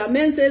she has her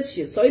menses,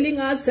 she's soiling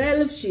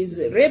herself. She's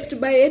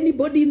raped by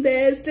anybody in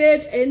the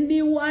estate,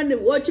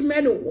 anyone,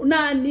 watchman,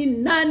 nani,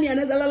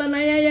 anazalala na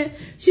yeye.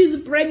 She's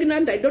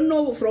pregnant, I don't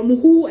know from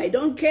who, I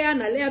don't care,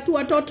 nalea tu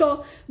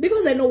watoto,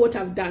 because I know what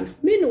I've done.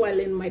 Meanwhile,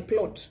 in my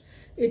plot,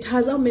 it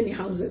has how many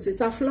houses?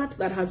 It's a flat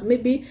that has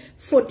maybe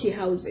 40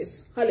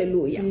 houses.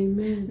 Hallelujah.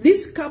 Amen.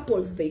 These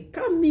couples, they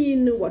come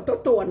in,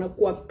 watoto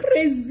wanakuwa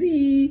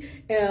crazy,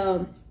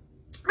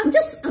 I'm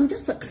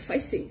just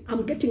sacrificing.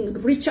 I'm getting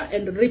richer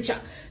and richer.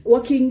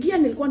 Wakiingia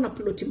nilikuwa na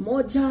ploti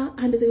moja,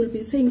 and they will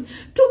be saying,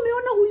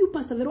 tumeona huyu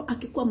Pastor Vero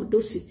akikuwa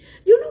mdosi.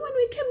 You know, when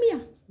we came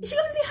here, she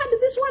only had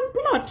this one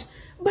plot.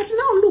 But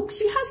now look,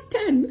 she has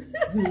 10.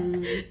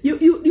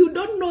 You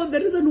don't know the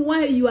reason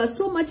why you are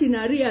so much in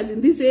arrears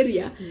in this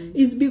area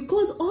is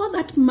because all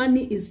that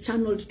money is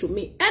channeled to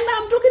me. And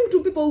I'm talking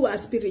to people who are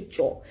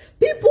spiritual.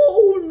 People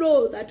who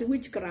know that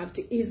witchcraft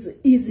is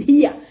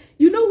here.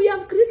 You know, we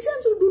have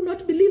Christians who do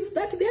not believe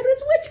that there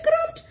is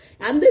witchcraft.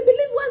 And they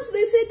believe once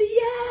they said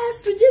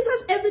yes to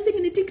Jesus, everything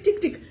in a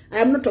tick. I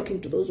am not talking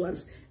to those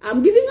ones.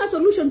 I'm giving a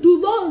solution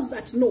to those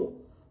that know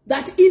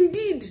that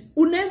indeed,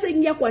 unaweza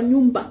ingia kwa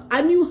nyumba,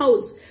 a new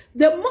house.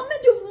 The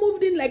moment you've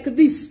moved in like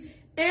this,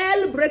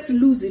 hell breaks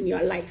loose in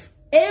your life.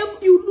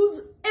 You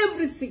lose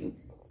everything.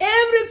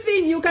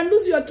 Everything. You can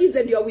lose your kids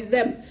and you're with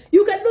them.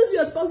 You can lose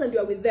your spouse and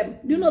you're with them.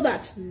 Do you know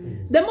that?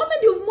 The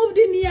moment you've moved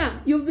in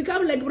here, you've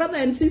become like brother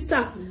and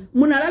sister.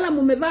 Munalala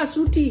mumevaa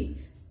suti.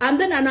 And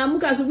then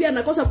anaamuka asubuhi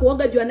anakosa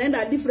kuoga juu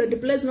anaenda a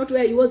different place, not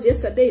where he was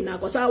yesterday. Na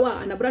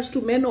kosawa, anabrush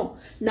tu meno.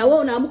 Na wewe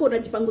unaamuka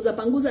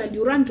unajipanguza and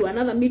you run to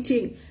another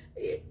meeting.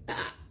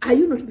 Are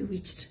you not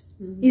bewitched?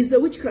 Is the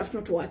witchcraft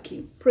not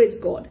working? Praise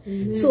God.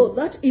 So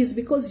that is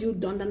because you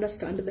don't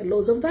understand the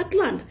laws of that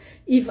land.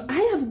 If I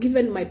have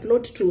given my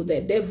plot to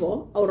the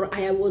devil, or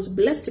I was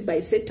blessed by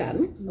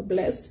Satan,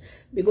 blessed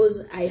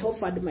because I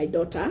offered my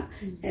daughter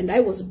and I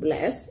was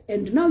blessed,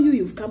 and now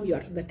you've come, you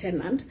are the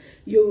tenant,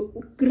 you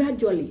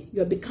gradually,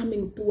 you're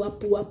becoming poor,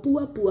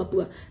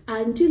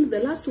 until the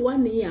last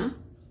 1 year,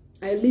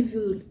 I leave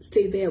you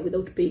stay there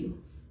without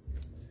paying.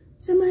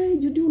 Sema,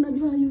 Judy,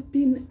 unajua,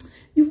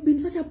 you've been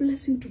such a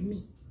blessing to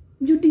me.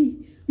 Judy,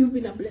 you've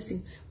been a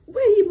blessing.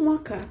 Where hii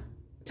mwaka?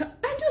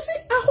 And you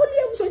say,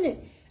 aholia msonye.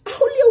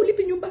 Aholia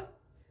ulipi nyumba.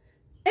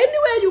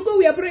 Anywhere you go,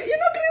 we are praying. You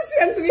know,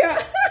 Christians, we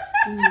are.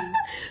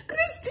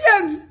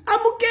 Christians,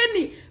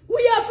 amukeni.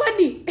 We are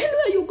funny.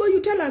 Anywhere you go, you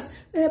tell us,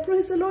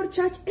 praise the Lord,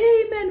 church.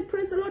 Amen.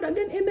 Praise the Lord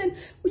again. Amen.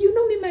 You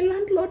know me, my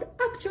landlord.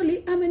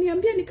 Actually,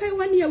 ameniambia nikai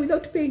 1 year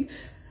without paying.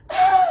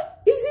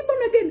 Is he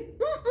born again?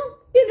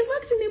 In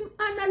fact,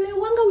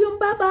 analewanga uyo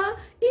mbaba.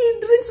 He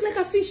drinks like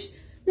a fish.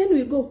 Then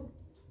we go.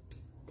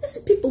 These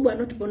people who are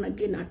not born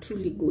again are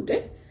truly good,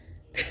 eh?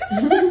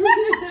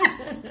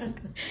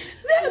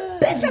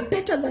 They are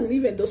better than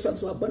even those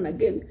ones who are born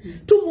again.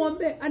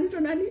 Tumuombe, anito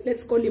nani?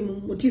 Let's call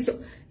him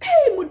Mutiso.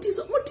 Hey,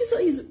 Mutiso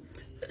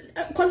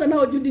kwanza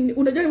now Judy,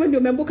 unajua when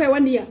umeambuka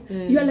 1 year,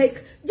 you are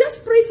like,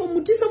 just pray for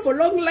Mutiso for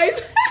long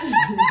life.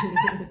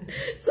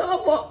 So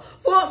for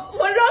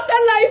longer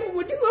life,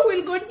 Mutiso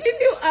will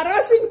continue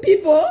harassing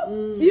people.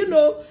 You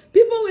know,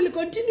 people will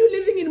continue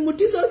living in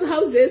Mutiso's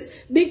houses,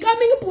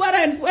 becoming poorer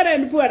and poorer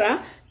and poorer.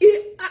 At the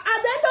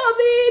end of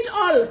it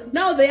all,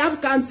 now they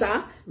have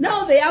cancer,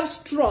 now they have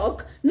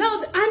stroke,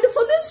 and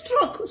for this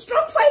stroke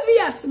 5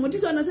 years,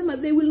 Mutiso anasema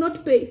they will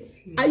not pay.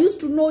 I used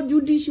to know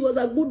Judy, she was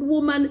a good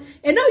woman,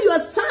 and now your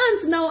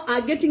sons now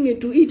are getting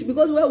into it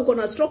because wewe uko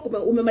na stroke,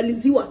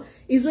 umemaliziwa,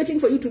 is waiting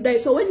for you to die.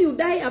 So when you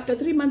die after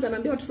 3 months,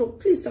 anaambia watoto,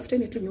 please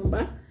tafuteni tu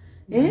nyumba.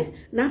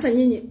 Na hata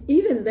nyinyi,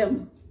 even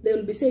them, they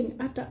will be saying,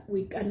 hata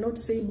we cannot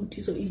say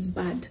Mutiso is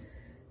bad.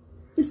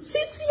 It's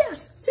 6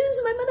 years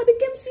since my mother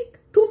became sick.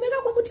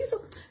 Tumeka kwa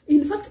Mutiso.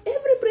 In fact,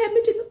 every prayer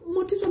meeting,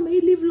 Mutiso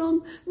may live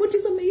long,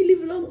 Mutiso may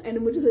live long, and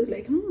Mutiso is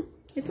like,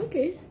 it's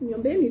okay,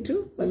 niombeni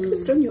tu,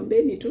 Wakristo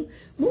niombeni tu,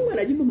 Mungu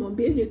anajibu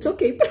mwambieni, it's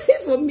okay, pray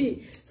for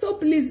me. So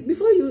please,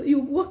 before you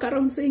walk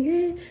around saying,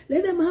 hey,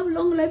 let them have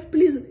long life,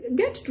 please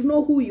get to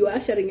know who you are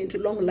ushering into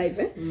long life.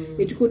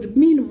 It could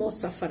mean more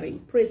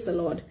suffering. Praise the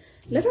Lord.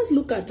 Let us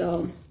look at,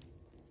 I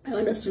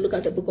want us to look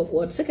at the book of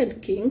what? 2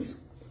 Kings,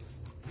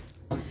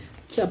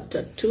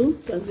 chapter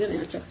 2,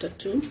 Tanzania chapter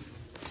 2.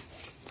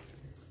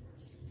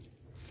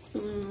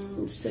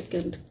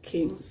 2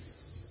 Kings.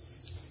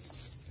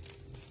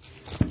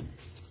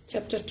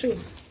 Chapter 2.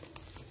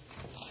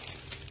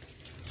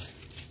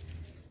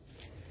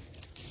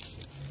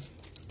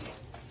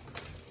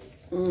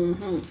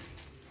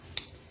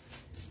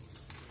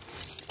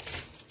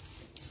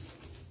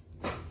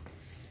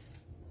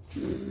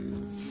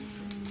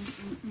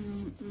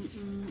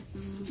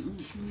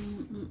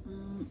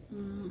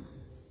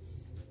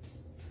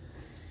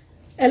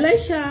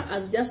 Elisha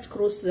has just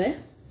crossed the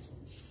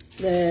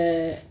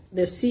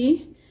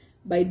sea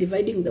by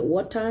dividing the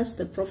waters.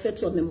 The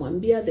prophets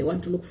wamemwambia they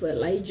want to look for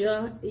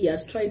Elijah. He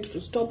has tried to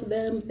stop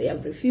them. They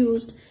have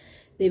refused.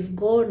 They've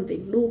gone,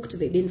 they've looked,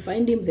 they didn't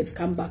find him. They've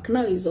come back.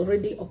 Now he's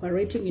already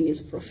operating in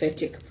his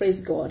prophetic. Praise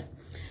God.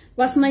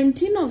 Verse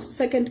 19 of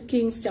 2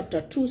 Kings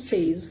chapter 2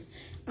 says,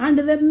 and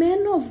the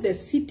men of the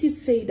city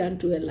said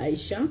unto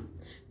Elisha,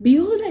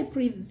 behold, I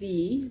pray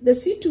thee, the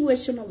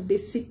situation of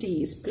this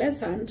city is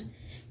pleasant,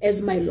 as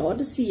my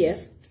Lord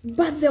seeth,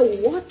 but the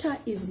water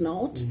is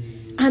not,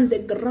 and the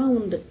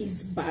ground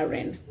is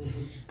barren.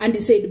 And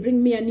he said,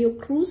 bring me a new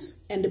cruse,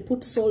 and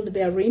put salt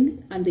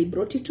therein. And they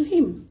brought it to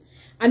him.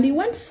 And he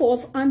went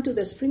forth unto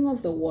the spring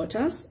of the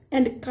waters,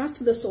 and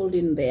cast the salt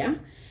in there,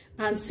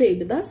 and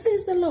said, thus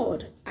says the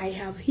Lord, I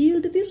have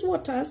healed these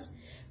waters.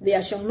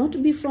 There shall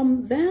not be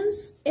from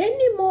thence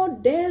any more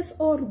death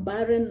or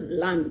barren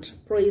land.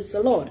 Praise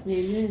the Lord.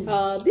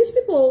 These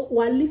people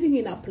were living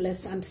in a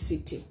pleasant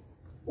city.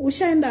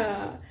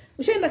 Ushaenda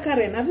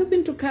Karen. Have you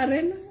been to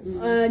Karen?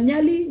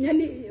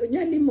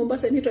 Nyali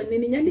Mombasa nito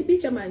nini? Nyali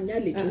Beach ama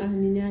Nyali tu?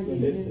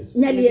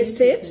 Nyali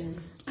Estate.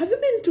 Have you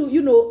been to,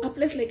 you know, a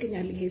place like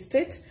Nyali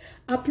Estate?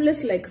 A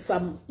place like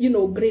some, you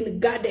know, green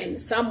garden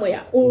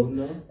somewhere.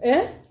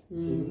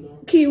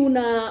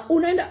 Kiuna.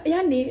 Unaenda,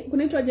 yani,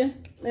 kunaitwaje?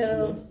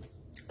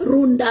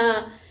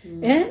 Runda.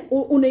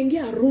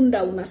 Unaingia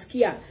Runda,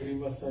 unasikia.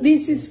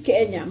 This is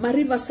Kenya.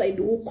 Riverside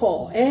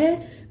uko.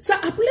 So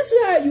a place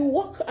where you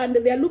walk and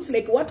there looks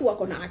like watu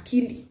wako na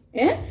akili.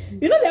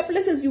 You know, there are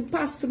places you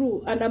pass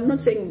through, and I'm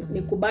not saying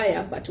ni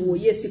kubaya, but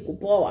woye si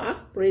kupoa.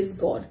 Praise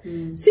God.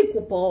 Si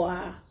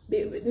kupoa.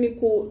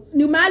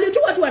 Ni mahali tu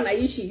watu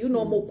wanaishi, you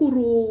know,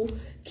 Mukuru,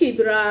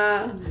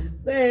 Kibra,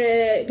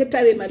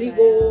 Getare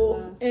Marigo,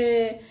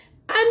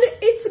 and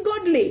it's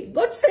godly.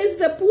 God says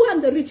the poor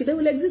and the rich, they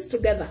will exist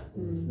together.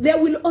 There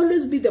will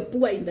always be the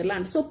poor in the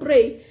land. So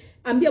pray,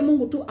 ambia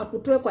Mungu tu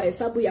akutoe kwa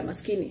hesabu ya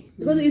maskini.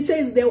 Because it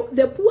says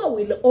the poor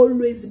will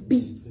always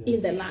be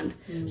in the land.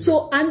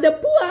 So, and the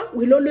poor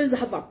will always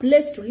have a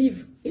place to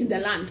live in the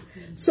land.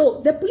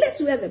 So, the place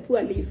where the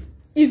poor live,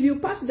 if you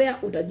pass there,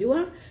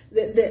 utajua,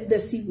 the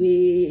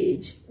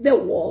sewage, the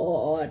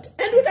water.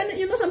 And we can,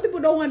 you know, some people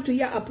don't want to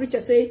hear a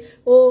preacher say,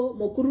 oh,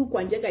 Mukuru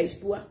kwa Njenga is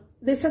poor.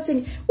 They start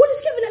saying,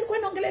 ulisikia vile nilikuwa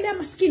naongelelea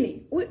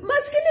maskini.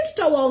 Maskini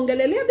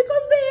tutawaongelelea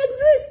because they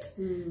exist.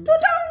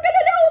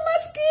 Tutaongelelea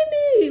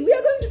umaskini. We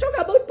are going to talk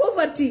about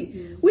poverty.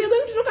 We are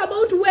going to talk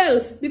about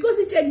wealth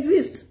because it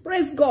exists.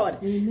 Praise God.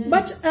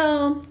 But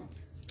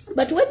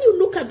when you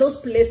look at those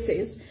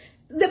places,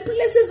 the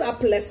places are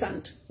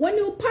pleasant. When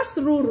you pass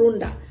through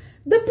Runda,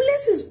 the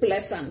place is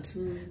pleasant.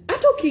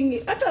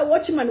 Ata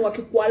watchman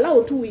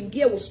wakikualao tu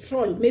uingie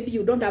ustroll, maybe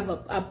you don't have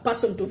a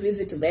person to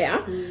visit there.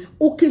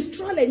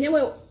 Ukistroll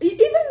enyewe,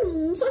 even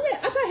msonye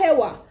ata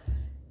hewa.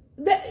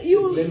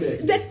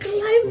 The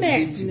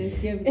climate,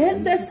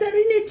 the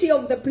serenity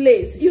of the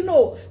place. You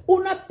know,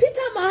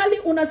 unapita mahali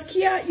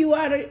unasikia you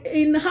are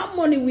in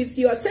harmony with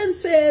your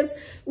senses,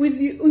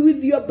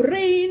 with your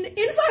brain.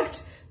 In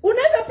fact,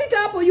 unaweza pita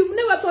hapo, you've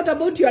never thought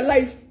about your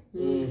life.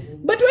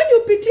 But when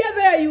you pitia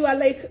there, you are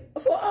like,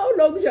 for how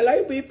long shall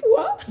I be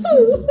poor?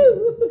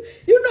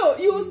 You know,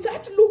 you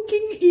start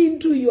looking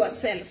into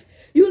yourself.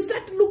 You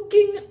start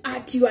looking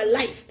at your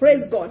life.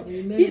 Praise God.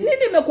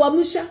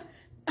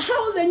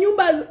 How the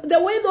nyumbas, the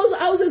way those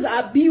houses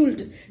are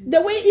built,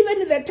 the way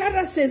even the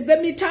terraces, the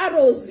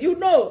mitaros, you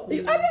know. Have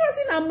you ever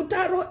seen a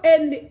mutaro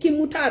and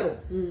kimutaro?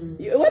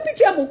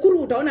 Wapitia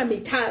Mukuru utaona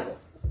mitaro.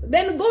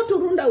 Then go to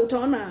Runda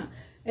utaona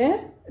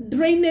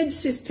drainage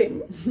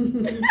system.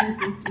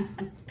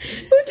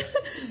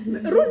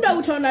 Runda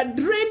utaona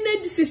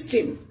drainage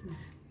system.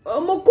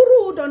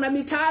 Mukuru utaona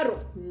mitaro.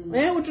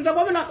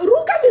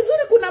 Ruka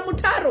vizuri kuna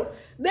mutaro.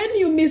 Then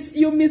you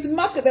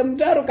mismark the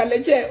mutaro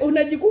kaleche.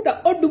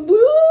 Unajikuta odubu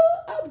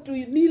up to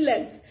knee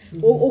length.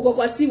 Uko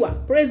kwa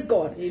siwa. Praise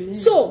God. Amen.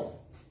 So,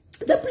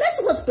 the place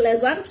was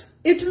pleasant.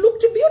 It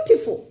looked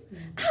beautiful.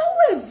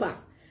 However,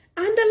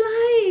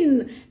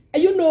 underlying,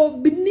 you know,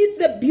 beneath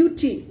the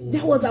beauty,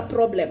 there was a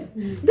problem.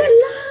 The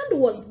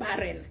land was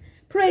barren.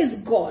 Praise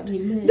God.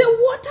 Amen. The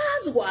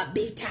waters were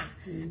bitter.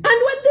 And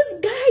when this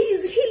guy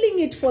is healing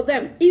it for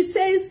them, he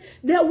says,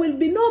 there will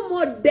be no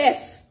more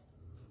death.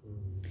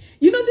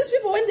 You know, these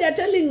people, when they are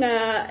telling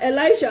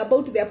Elisha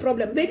about their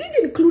problem, they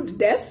didn't include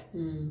death.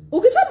 They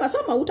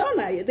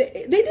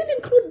didn't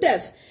include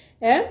death.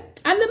 And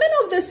the men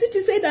of the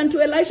city said unto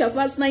Elisha,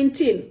 verse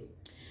 19,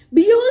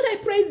 behold, I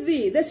pray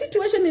thee, the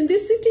situation in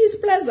this city is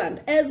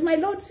pleasant, as my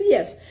Lord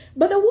seeth,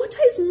 but the water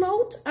is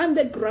not, and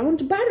the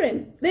ground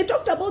barren. They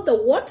talked about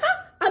the water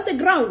and the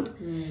ground.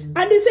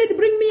 And he said,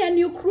 bring me a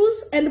new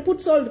cruse, and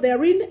put salt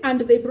therein,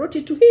 and they brought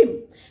it to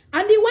him.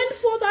 And he went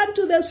forth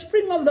unto the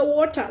spring of the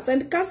waters,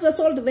 and cast the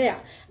salt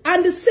there,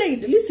 and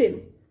said,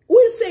 listen, who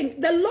is saying?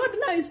 The Lord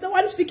now is the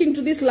one speaking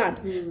to this land.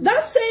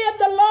 Thus saith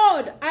the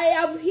Lord, I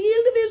have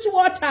healed these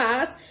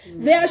waters.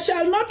 There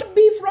shall not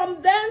be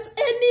from thence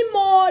any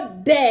more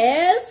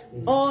death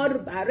or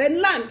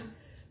barren land.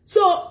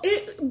 So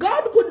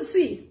God could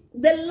see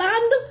the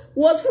land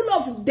was full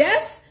of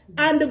death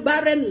and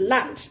barren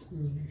land.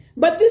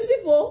 But these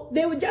people,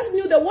 they just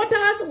knew the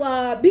waters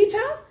were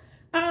bitter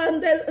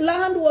and the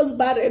land was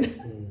barren.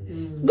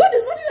 God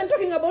is not even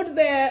talking about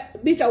the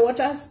bitter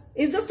waters.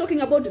 He's just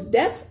talking about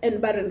death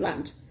and barren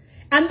land.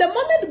 And the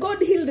moment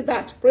God healed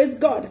that, praise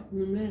God.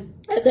 Amen.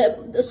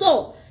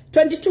 So,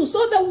 22.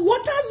 So the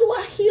waters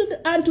were healed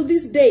unto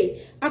this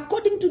day,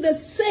 according to the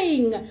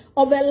saying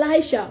of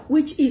Elisha,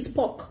 which he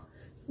spoke.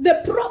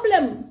 The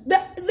problem,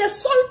 the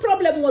sole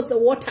problem was the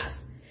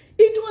waters.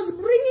 It was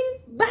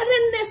bringing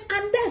barrenness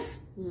and death.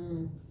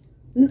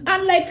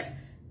 Unlike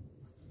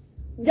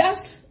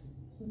just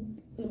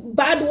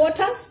bad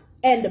waters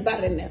and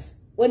barrenness.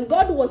 When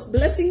God was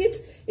blessing it,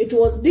 it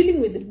was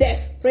dealing with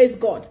death. Praise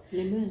God.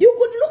 Amen. You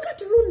could look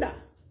at Runda,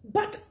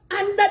 but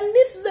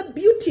underneath the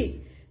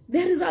beauty,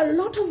 there is a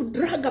lot of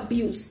drug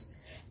abuse.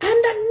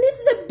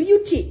 Underneath the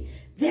beauty,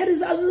 there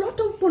is a lot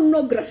of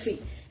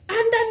pornography.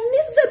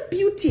 Underneath the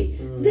beauty,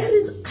 there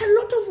is a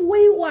lot of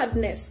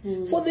waywardness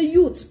for the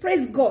youths.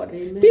 Praise God.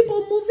 Amen.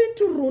 People moving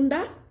to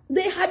Runda,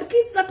 they had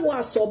kids that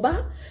were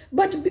sober,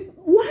 but 1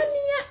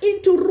 year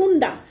into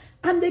Runda,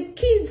 and the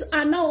kids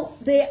are now,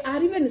 they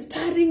are even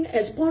starring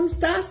as porn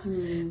stars.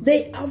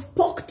 They have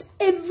poked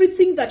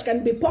everything that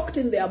can be poked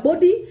in their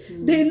body.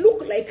 They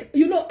look like,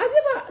 you know, have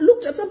you ever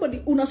looked at somebody,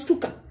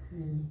 unastuka?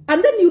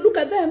 And then you look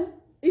at them,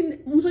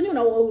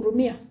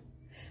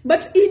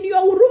 but in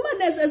your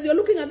urumaness, as you're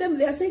looking at them,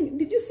 they are saying,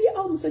 did you see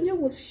how Musonye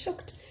was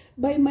shocked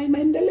by my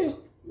maendeleo?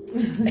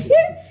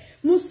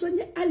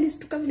 Musonye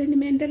alistuka vile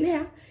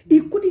nimeendelea. He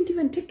couldn't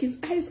even take his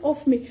eyes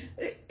off me.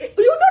 You don't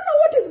know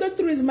what is going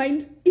through his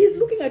mind. He's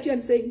looking at you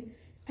and saying,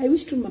 I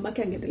wish tu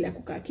mamake angeendelea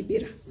kukaa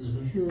Kibera.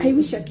 I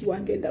wish akiwa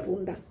angeenda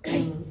Runda.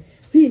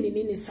 Hii ni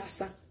nini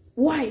sasa?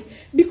 Why?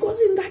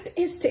 Because in that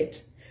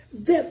estate,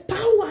 the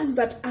powers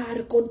that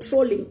are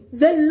controlling,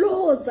 the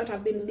laws that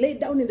have been laid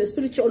down in the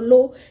spiritual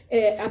law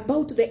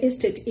about the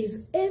estate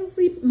is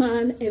every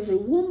man, every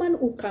woman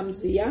who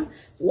comes here,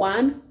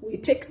 1, we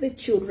take the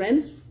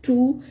children,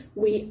 2,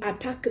 we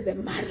attack the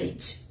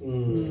marriage.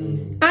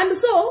 And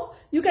so,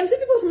 you can see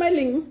people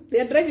smiling. They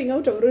are driving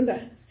out of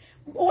Runda.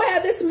 Why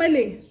are they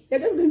smiling? They're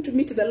just going to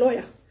meet the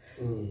lawyer.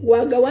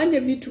 Wagawanye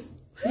vitu.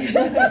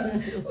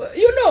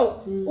 You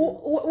know,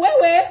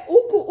 wewe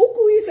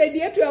uku inside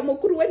yetu ya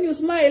Mukuru, when you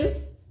smile,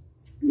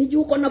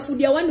 niju uko na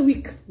food ya 1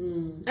 week.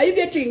 Are you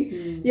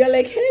getting? You're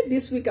like, hey,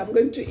 this week I'm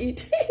going to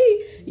eat.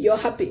 You're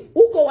happy.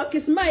 Uko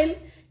wakismile,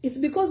 it's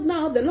because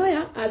now the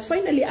lawyer has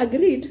finally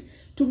agreed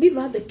to give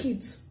her the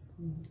kids.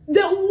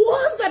 The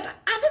ones that,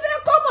 and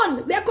they're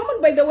common. They're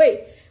common, by the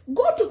way.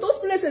 Go to those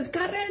places,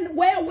 Karen,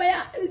 where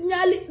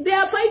they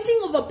are fighting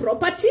over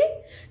property.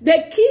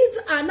 The kids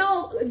are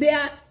now, they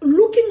are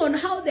looking on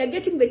how they are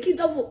getting the kids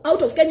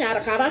out of Kenya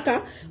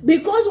haraka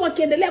because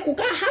wakiendelea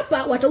kukaa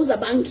hapa watauza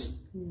bangi.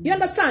 You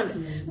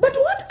understand? But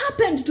what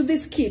happened to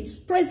these kids?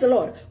 Praise the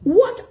Lord.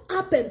 What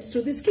happened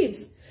to these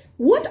kids?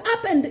 What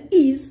happened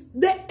is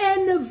the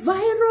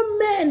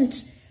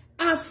environment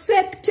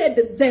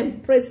affected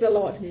them. Praise the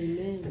Lord.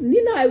 Amen.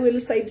 Nina, I will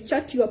side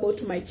chat you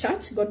about my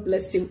church. God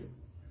bless you.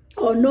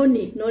 Oh,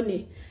 Noni.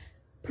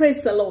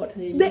 Praise the Lord.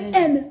 Amen. The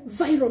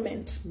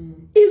environment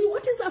is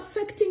what is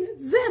affecting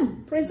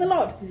them. Praise the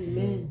Lord.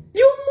 Amen.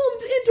 You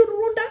moved into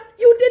Runda.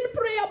 You didn't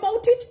pray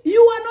about it.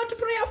 You are not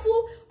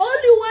prayerful.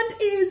 All you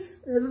want is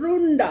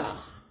Runda.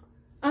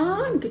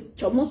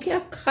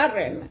 Nikichomokea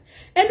Karen.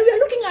 And we are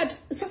looking at,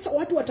 sasa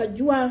watu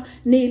watajua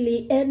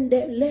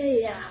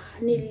niliendelea.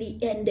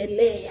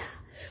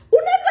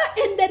 Unaweza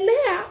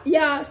endelea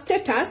ya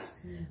status,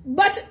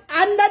 but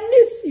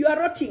underneath you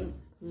are rotting.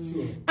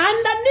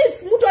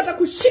 Underneath, mtu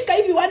atakushika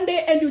hivi one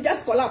day and you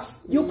just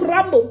collapse. You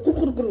crumble.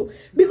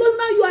 Because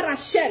now you are a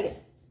shell.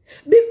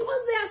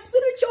 Because there are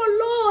spiritual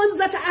laws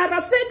that are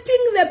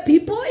affecting the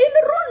people in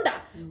Runda,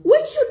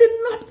 which you did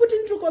not put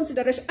into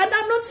consideration. And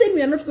I'm not saying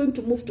we are not going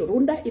to move to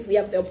Runda if we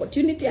have the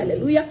opportunity.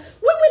 Hallelujah.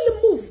 We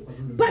will move,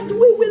 but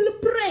we will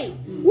pray.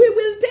 We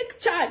will take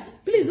charge.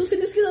 Please,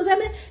 usinisikize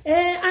useme,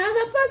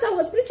 another pastor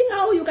was preaching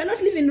how you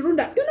cannot live in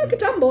Runda. You know,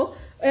 kitambo,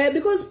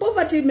 because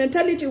poverty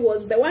mentality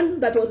was the one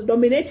that was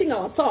dominating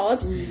our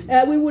thoughts,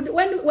 we would,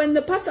 when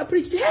the pastor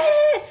preached,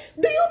 hey,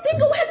 do you think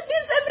when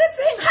this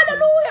everything,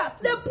 hallelujah,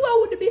 the poor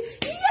would be,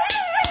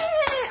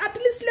 yeah, at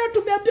least leo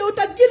tumeambia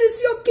utajiri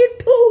sio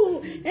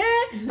kitu,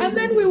 and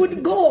then we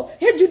would go,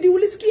 hey Judy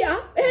ulisikia,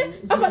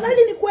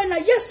 afadhali ni kuwa na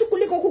Yesu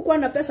kuliko kukuwa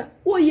na pesa.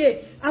 Oh yeah,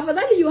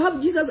 afadhali you have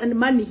Jesus and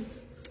money.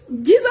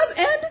 Jesus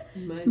and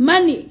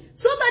money.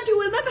 So that you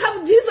will not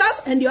have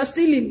Jesus and you are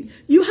stealing.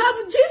 You have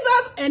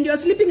Jesus and you are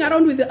sleeping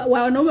around with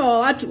wanaume wa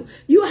watu.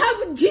 You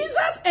have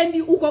Jesus and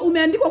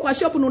umeandikwa kwa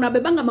shop na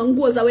unabebanga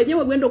manguo za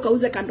wenyewe uende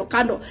ukauze kando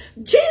kando.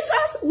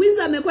 Jesus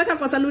Winza amekweka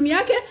kwa saluni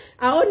yake,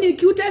 aoni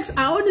Cutex,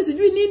 aoni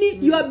sijui nini.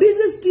 You are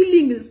busy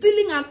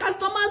stealing our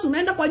customers.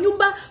 Unaenda kwa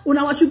nyumba,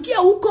 unawashukia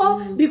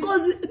huko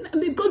because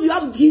you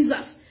have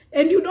Jesus.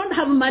 And you don't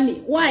have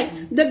money. Why?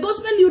 The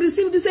gospel you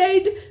received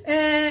said,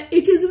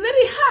 it is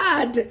very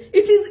hard.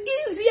 It is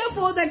easier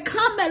for the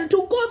camel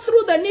to go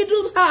through the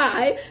needle's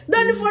eye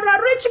than for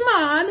a rich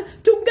man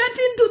to get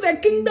into the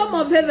kingdom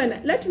of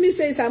heaven. Let me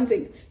say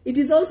something. It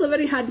is also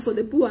very hard for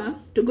the poor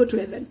to go to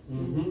heaven.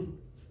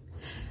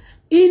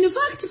 In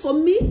fact, for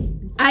me,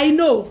 I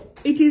know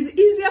it is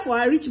easier for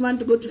a rich man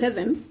to go to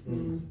heaven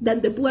than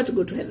the poor to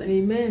go to heaven.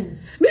 Amen.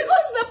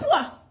 Because the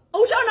poor,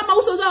 ushaona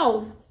mauso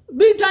zao.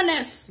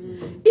 Bitterness.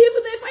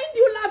 If they find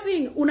you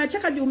laughing,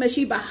 unacheka juu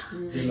umeshiba.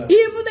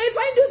 If they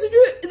find you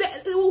sijui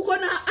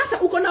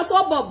ukona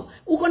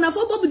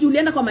fobob juu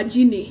ulienda kwa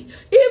majini.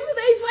 If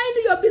they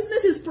find your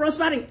business is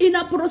prospering,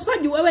 ina prosper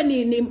juu wewe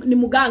ni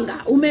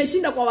muganga,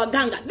 umeshinda kwa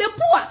waganga.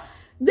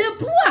 The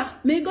poor,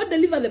 may God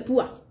deliver the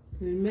poor.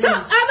 Amen. Some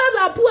others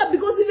are poor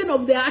because even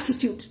of their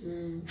attitude.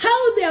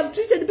 How they have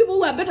treated people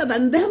who are better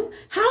than them,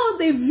 how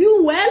they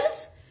view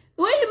wealth.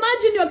 Well,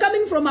 imagine you're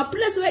coming from a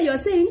place where you're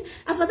saying,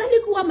 afadhali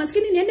kuwa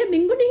maskini niende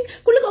mbinguni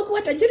kuliko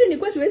kuwa tajiri ni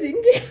kwa siwezi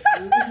ingia.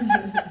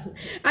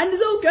 And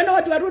so ukiona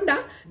watu wa Runda,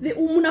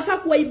 mnafaa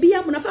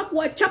kuwaibia, mnafaa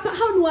kuwachapa,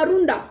 hao ni wa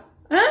Runda.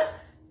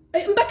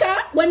 Mpaka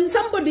when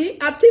somebody,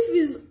 a thief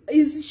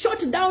is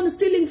shot down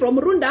stealing from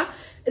Runda,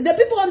 the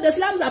people on the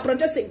slums are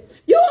protesting.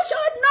 You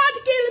should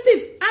not kill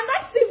thief. And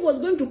that thief was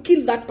going to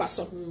kill that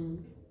person.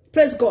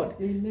 Praise God.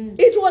 Amen.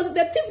 It was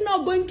the thief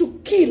now going to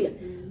kill.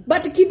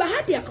 But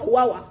kibahati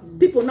akawawa.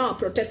 People now are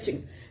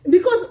protesting.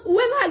 Because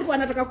whoever alikuwa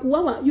anataka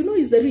kuwawa, you know,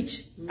 is the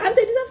rich. And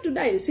they deserve to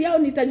die. Si hao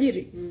ni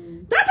tajiri.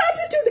 That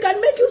attitude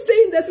can make you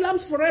stay in the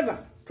slums forever.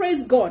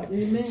 Praise God.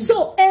 Amen.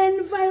 So,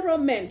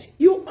 environment.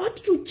 You ought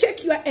to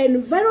check your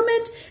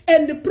environment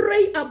and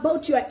pray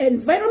about your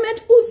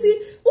environment.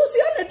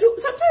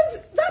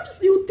 Sometimes that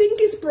you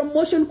think is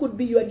promotion could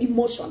be your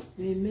demotion.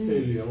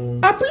 Amen.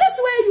 A place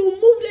where you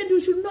moved and you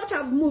should not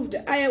have moved.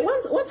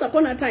 Once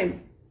upon a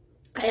time,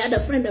 I had a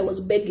friend I was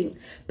begging,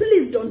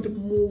 please don't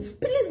move.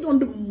 Please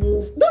don't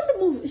move. Don't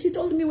move. She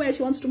told me where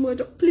she wants to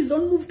move. Please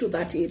don't move to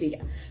that area.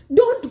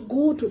 Don't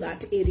go to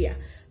that area.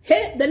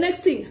 Hey, the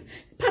next thing,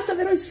 Pastor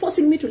Vero is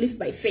forcing me to live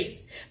by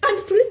faith.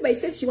 And to live by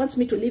faith, she wants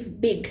me to live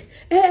big.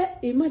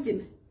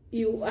 Imagine,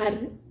 you are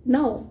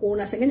now,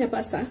 unasengenya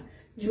pastor,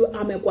 you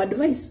are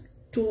advice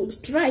to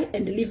try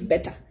and live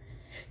better.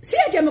 Si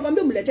ati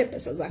amekwambia umlete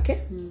pesa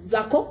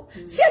zako.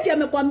 Si ati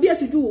amekwambia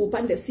sijui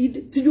upande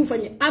seed, sijui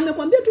ufanye.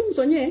 Amekwambia tu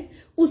msonye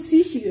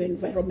usiishi your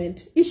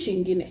environment, ishi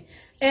ingine.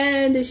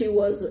 And she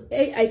was,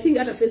 I think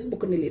at a Facebook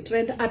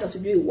nilitrend, at a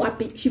sijui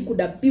wapi, she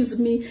could abuse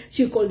me.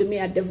 She called me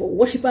a devil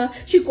worshipper.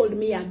 She called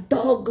me a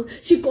dog.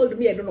 She called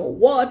me I don't know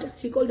what.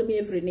 She called me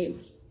every name.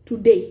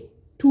 Today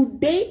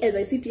as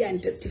I sit here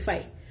and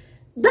testify,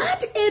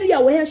 that area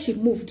where she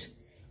moved,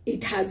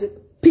 it has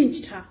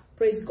pinched her.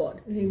 Praise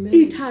God. Amen.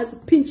 It has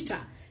pinched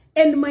her.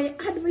 And my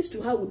advice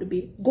to her would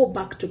be, go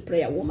back to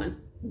prayer, woman.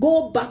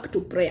 Go back to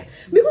prayer.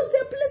 Because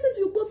there are places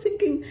you go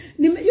thinking,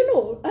 you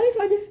know,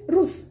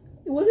 Ruth.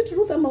 Was it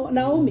Ruth or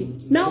Naomi?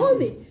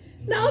 Naomi,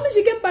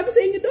 she came back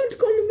saying, don't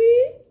call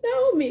me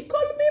Naomi.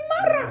 Call me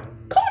Mara.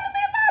 Call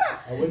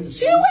me Mara.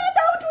 She went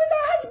out with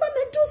her husband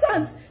and 2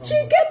 sons. She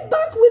came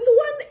back with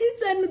one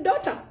Ethan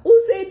daughter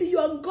who said,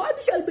 your God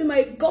shall be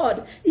my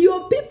God.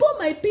 Your people,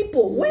 my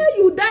people. Where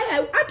you die,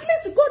 at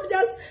least God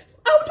just,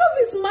 out of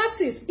his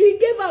mercies, he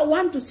gave her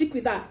one to stick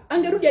with her.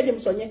 Angerudi aje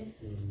msonye.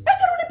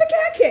 Angerudi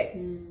peke yake.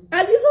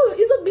 And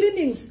hizo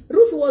gleanings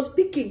Ruth was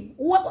picking,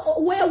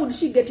 where would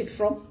she get it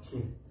from?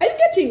 Are you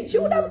getting? She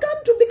would have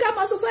come to become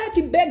a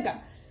society beggar.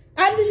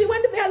 And she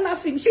went there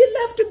laughing. She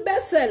left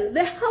Bethel,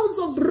 the house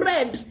of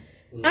bread.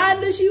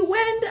 And she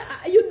went,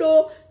 you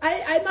know,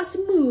 I must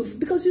move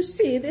because you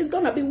see, there's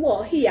going to be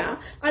war here.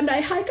 And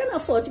I can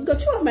afford to go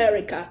to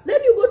America.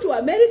 Then you go to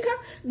America.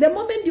 The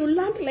moment you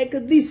land like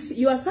this,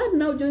 your son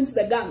now joins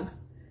the gang.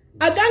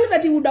 A gang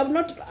that he would have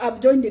not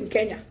have joined in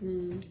Kenya.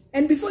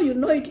 And before you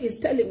know it, he's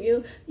telling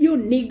you, you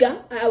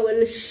nigger, I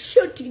will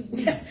shoot you.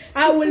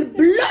 I will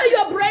blow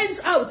your brains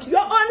out.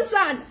 Your own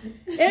son.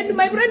 And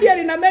my friend here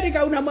in America,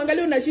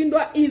 unamwangalia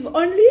unashindwa, if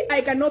only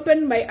I can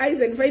open my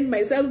eyes and find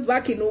myself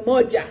back in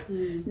Umoja.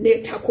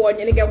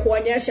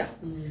 Nitakuonyesha.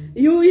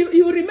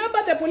 You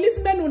remember the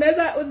policemen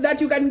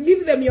that you can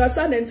give them your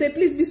son and say,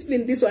 please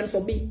discipline this one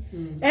for me.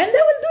 And they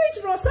will do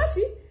it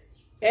Rosafi.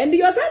 And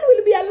your son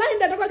will be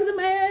aligned at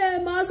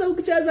masa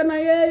ukicheza na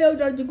yeye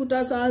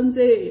utajikuta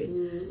sanze.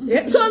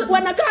 So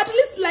wanaka at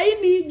least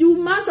laini juu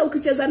masa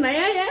ukicheza na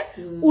yeye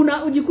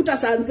ujikuta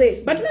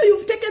sanze. But now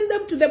you've taken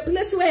them to the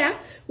place where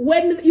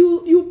when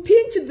you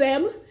pinch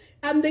them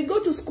and they go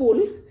to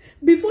school,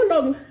 before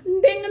long,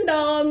 ding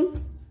dong.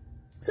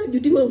 So you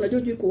think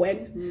unajua juu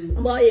kuwen.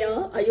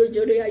 Mbaya, are you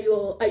Judy?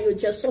 Are you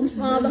Jason's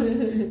mother?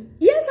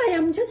 Yes, I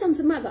am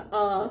Jason's mother.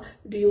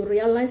 Do you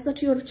realize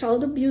that you're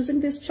child abusing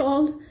this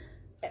child?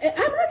 I'm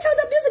not child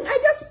abusing. I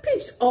just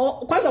pinched.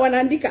 Oh, kwanza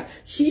wanaandika.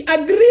 She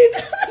agreed.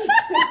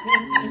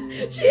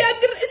 she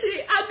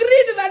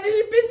agreed that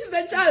she pinched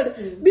the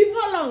child.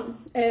 Before long,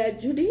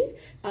 Judy,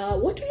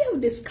 what we have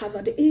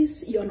discovered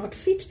is you're not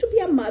fit to be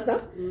a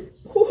mother.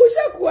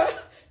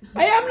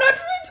 I am not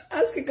fit.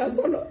 Ask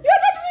Kasono.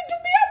 You're not fit to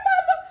be a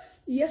mother.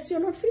 Yes,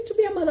 you're not fit to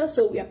be a mother.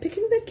 So we are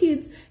picking the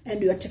kids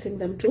and we are taking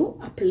them to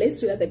a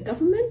place where the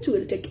government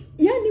will take.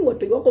 Yani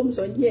watu wako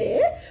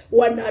msonye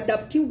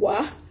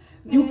wanaadaptiwa.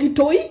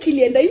 Yukitoi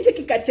kilienda nje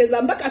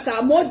kikacheza mpaka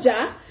saa moja,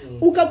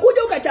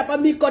 ukakuja ukachapa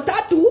miko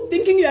 3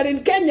 thinking you are in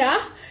Kenya,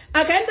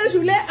 akaenda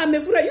shule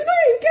amefura. You know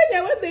in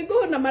Kenya when they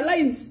go na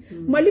malines,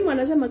 mwalimu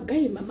anasema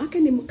gai mamake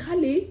ni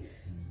mkali.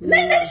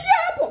 Na inaishia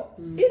hapo.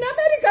 In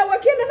America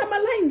wakienda na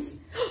malines.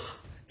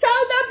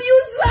 Child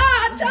abuser.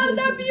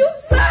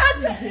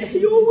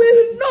 You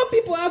will know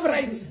people have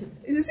rights.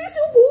 Sisi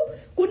huku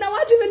kuna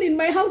watu even in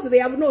my house they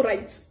have no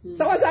rights.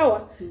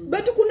 Sawa.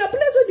 But kuna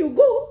place when you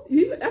go,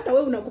 hata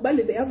wewe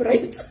unakubali they have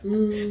rights.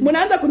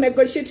 Mnaanza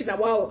kunegotiate na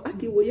wao.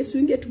 Akiwo Yesu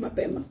ingie tu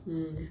mapema.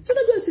 So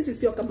unajua sisi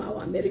sio kama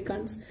our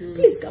Americans.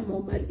 Please come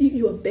home.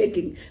 You are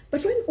begging.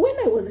 But when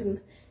I was in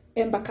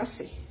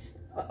Embakasi,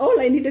 all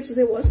I needed to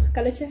say was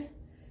Kaleche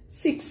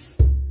 6.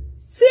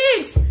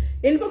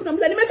 In fact,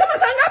 nimesema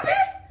saa ngapi?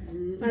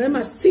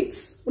 Anasema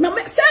 6.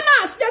 Unasema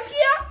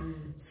sijasikia?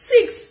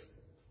 6.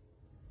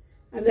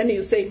 And then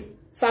you say,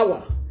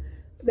 sawa.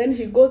 Then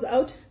she goes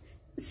out.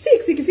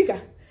 6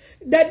 ikifika.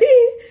 Daddy,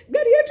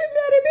 gari yetu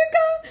imeharibika.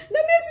 Na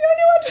mimi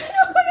sioni watu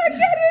wanafanya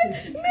gari.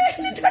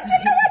 Mimi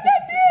nitachelewa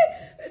daddy.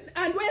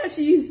 And where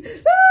she is,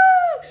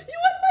 you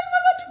want my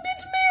father to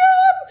beat me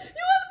up.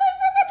 You want my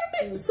father to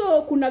beat.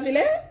 So kuna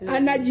vile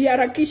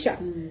anajiharakisha.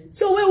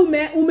 So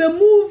we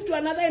move to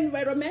another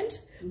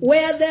environment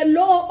where the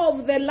law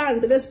of the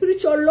land, the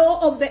spiritual law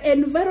of the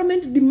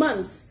environment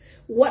demands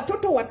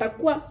watoto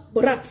watakuwa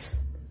brats.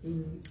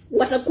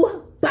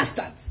 Watakuwa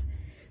bastards.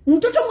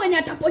 Mtoto mwenye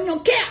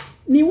ataponyokea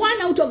ni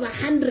 1 out of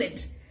 100.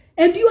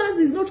 And yours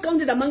is not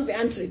counted among the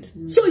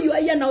 100. So you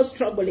are here now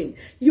struggling.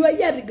 You are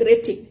here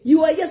regretting.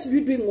 You are just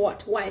doing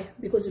what? Why?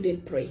 Because you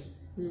didn't pray.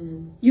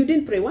 You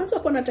didn't pray. Once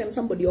upon a time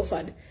somebody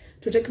offered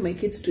to take my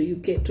kids to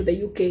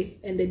the UK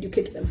and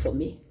educate them for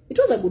me. It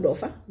was a good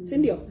offer.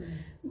 Sindio?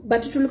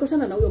 But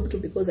tulikosana na huyo mtu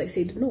because I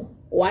said no.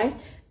 Why?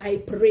 I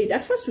prayed.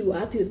 At first we were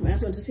happy with my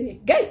husband to say,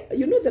 guy,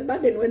 you know the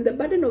burden, when the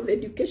burden of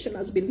education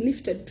has been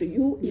lifted to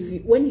you,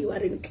 when you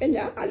are in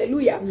Kenya,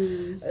 hallelujah,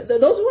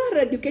 those who are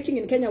educating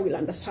in Kenya will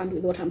understand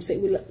with what I'm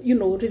saying, will, you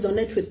know,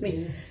 resonate with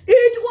me.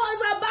 It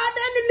was a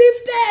burden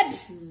lifted.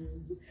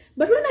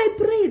 But when I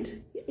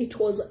prayed, it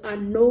was a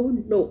no.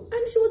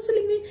 And she was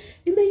telling me,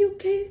 in the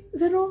UK,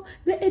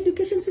 the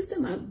education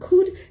system are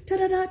good,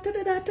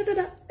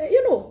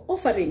 you know,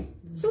 offering.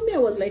 So me, I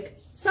was like,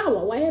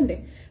 sawa,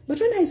 waende. But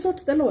when I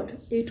sought the Lord,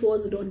 it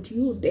was, don't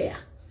you dare.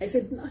 I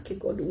said, okay,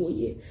 God,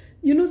 woye.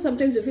 You know,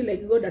 sometimes you feel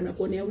like God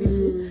anakuonea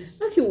wivu.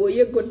 Okay,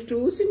 woye, God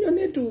too,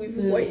 sinyone tu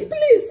wivu.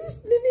 Please,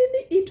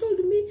 he told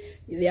me,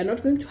 they are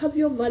not going to have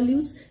your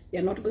values. They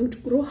are not going to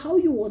grow how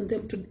you want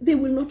them to. They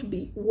will not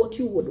be what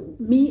you would.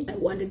 I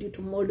wanted you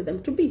to mold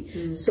them to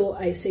be. So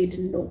I said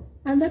no.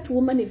 And that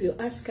woman, if you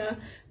ask her,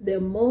 the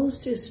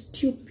most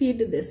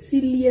stupid, the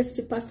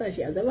silliest pastor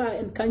she has ever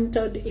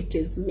encountered, it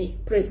is me.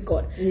 Praise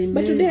God. Amen.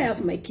 But today I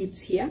have my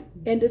kids here.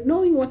 And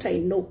knowing what I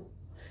know,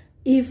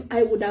 if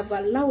I would have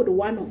allowed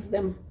one of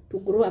them to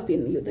grow up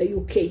in the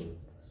UK,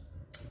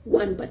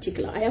 one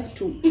particular, I have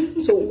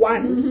 2. So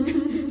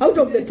 1 out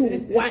of the 2,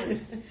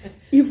 1.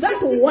 If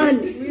that one,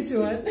 which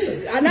one?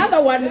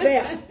 Another one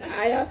there.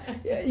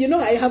 You know,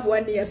 I have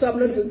 1 here, so I'm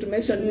not going to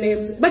mention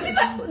names. But if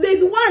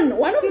there's one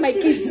of my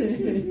kids,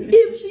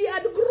 if she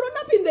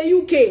the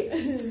UK.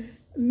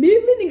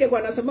 Mimi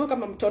ningekuwa nasema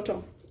kama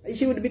mtoto.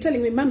 She would be telling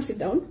me, "Mom, sit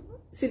down.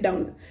 Sit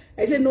down."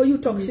 I said, "No, you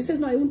talk." She says,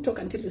 "No, I won't talk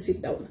until you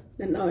sit down."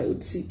 And now I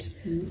would sit.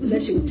 Then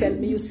she would tell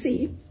me, "You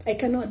see, I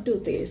cannot do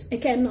this. I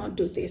cannot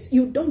do this.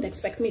 You don't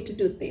expect me to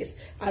do this.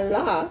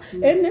 Allah."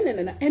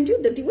 And you,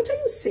 Daddy, what are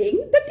you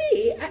saying?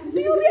 Daddy,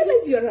 do you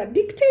realize you're a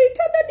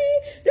dictator, Daddy?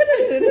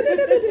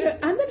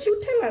 And then she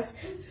would tell us,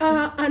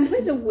 and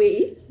by the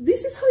way,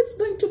 this is how it's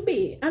going to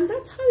be. And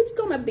that's how it's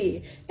going to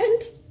be.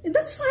 And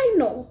that's fine,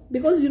 no,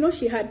 because you know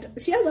she has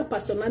a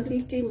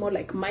personality more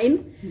like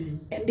mine,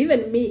 and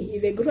even me,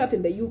 if I grew up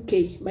in the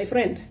UK, my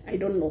friend, I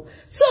don't know.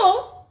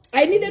 So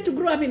I needed to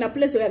grow up in a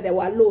place where there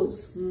were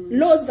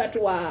laws that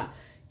were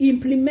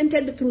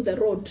implemented through the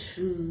road.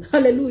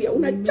 Hallelujah.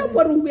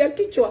 Unachapwa rungu ya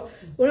kichwa,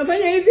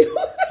 unafanya hivi,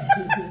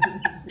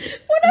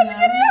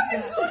 unafikiria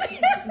vizuri.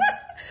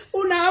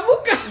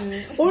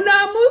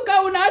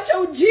 Unaamuka, unaacha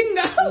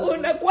ujinga,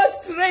 unakuwa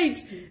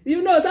straight.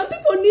 You know, some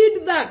people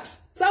need that.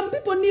 Some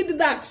people need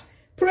that.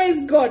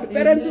 Praise God. Amen.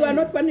 Parents who are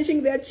not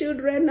punishing their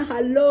children,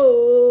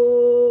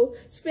 hello,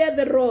 spare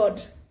the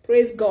rod.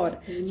 Praise God.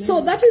 Amen.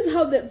 So that is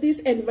how this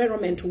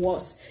environment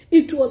was.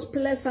 It was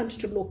pleasant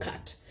to look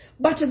at.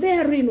 But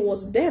therein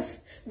was death.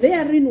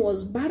 Therein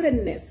was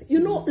barrenness. You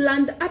know,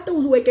 land ata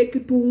uweke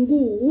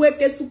kitungu,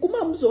 uweke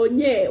sukuma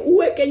mzonye,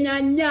 uweke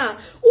nyanya,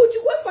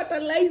 uchukue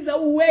fertilizer,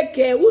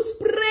 uweke,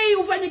 uspray,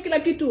 ufanye kila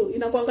kitu.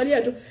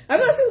 Inakuangalia tu. I've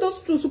never seen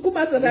those two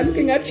sukumas that are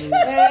looking at you.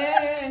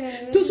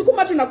 Tu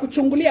sukuma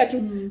tunakuchungulia tu.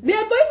 They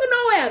are going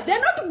nowhere. They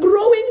are not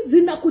growing,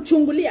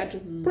 zinakuchungulia tu.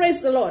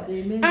 Praise the Lord.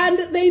 Amen.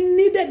 And they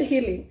needed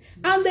healing.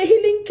 And the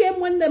healing came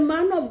when the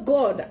man of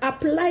God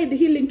applied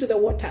healing to the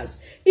waters.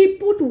 He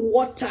put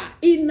water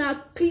in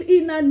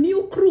a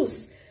new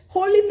cruise.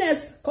 Holiness,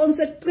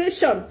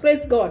 consecration.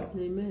 Praise God.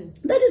 Amen.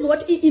 That is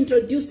what he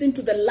introduced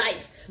into the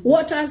life.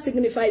 Water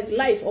signifies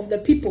life of the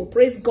people.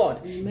 Praise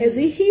God. Amen. As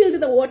he healed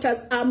the waters,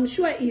 I'm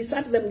sure he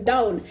sat them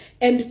down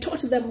and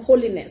taught them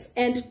holiness,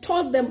 and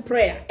taught them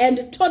prayer,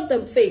 and taught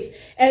them faith,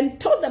 and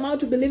taught them how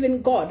to believe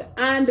in God.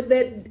 And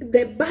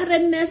the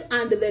barrenness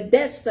and the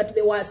deaths that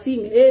they were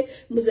seeing, hey,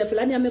 mzee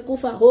fulani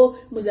amekufa ho,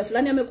 mzee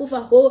fulani amekufa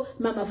ho,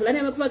 mama fulani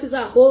amekufa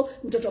kiza ho,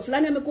 mtoto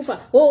fulani amekufa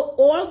ho,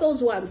 all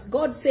those ones.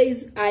 God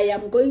says,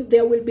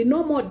 there will be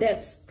no more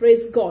deaths.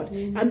 Praise God.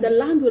 Mm-hmm. And the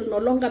land will no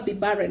longer be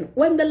barren.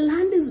 When the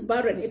land is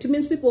barren, it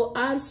means people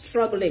are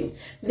struggling.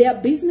 Their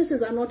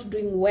businesses are not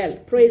doing well.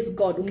 Praise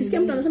God.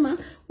 Ukisikia mtu anasema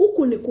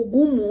huku ni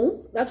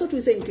kugumu, that's what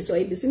we say in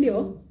Kiswahili,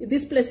 sindio?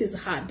 This place is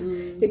hard.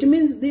 It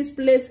means this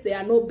place there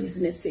are no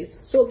businesses.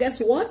 So guess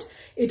what?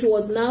 It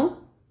was now,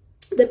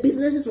 the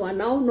businesses were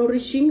now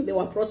nourishing, they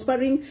were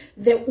prospering.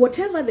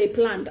 Whatever they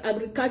plant,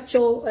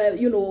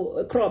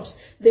 agriculture, crops,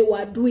 they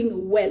were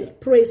doing well.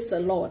 Praise the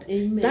Lord.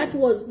 Amen. That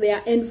was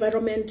their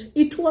environment.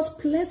 It was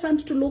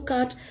pleasant to look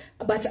at,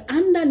 but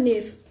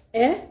underneath,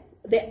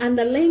 the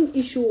underlying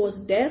issue was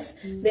death.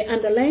 The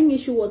underlying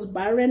issue was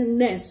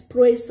barrenness.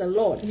 Praise the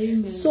Lord.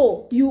 Amen.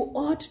 So you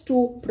ought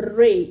to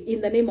pray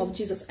in the name of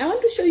Jesus. I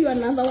want to show you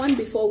another one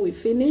before we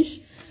finish.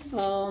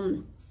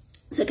 2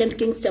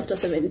 Kings chapter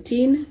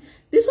 17.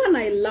 This one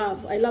I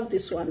love. I love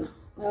this one.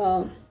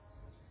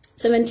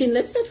 17.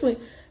 Let's start with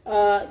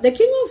the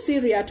king of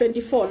Syria,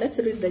 24. Let's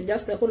read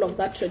just the whole of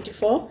that,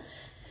 24.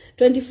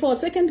 24.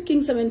 2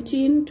 Kings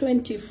 17,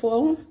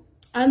 24.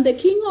 And the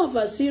king of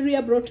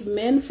Assyria brought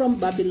men from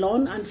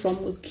Babylon, and from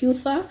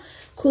Cutha,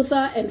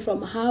 and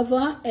from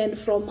Hava, and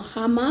from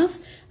Hamath,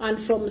 and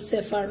from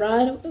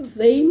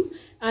Sepharvaim,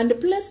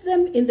 and placed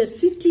them in the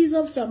cities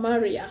of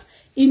Samaria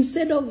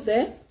instead of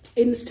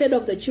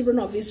the children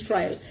of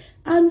Israel.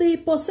 And they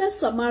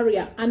possessed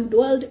Samaria and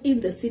dwelled in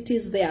the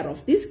cities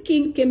thereof. This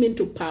king came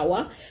into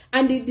power,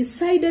 and he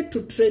decided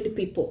to trade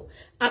people.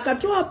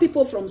 Akatoa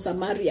people from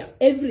Samaria,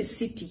 every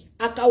city.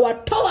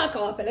 Akawatoa,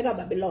 akawapeleka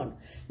Babylon.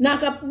 Na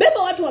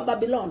akabeba watu wa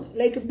Babylon,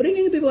 like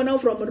bringing people now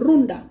from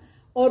Runda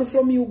or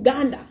from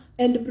Uganda,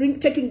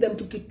 and taking them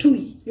to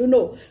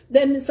Kitui,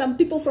 Then some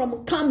people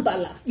from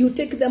Kampala, you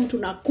take them to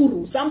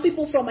Nakuru. Some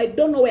people from I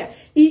don't know where.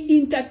 He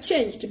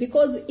interchanged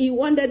because he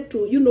wanted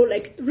to,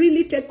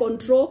 really take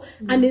control.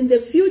 And in the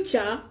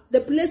future,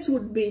 the place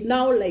would be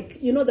now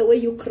like, the way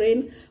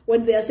Ukraine,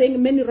 when they are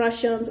saying many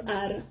Russians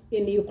are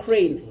in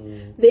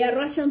Ukraine. They are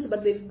Russians,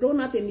 but they've grown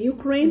up in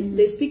Ukraine.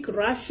 They speak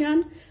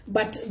Russian,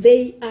 but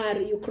they are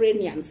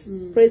Ukrainians.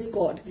 Praise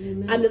God.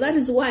 And that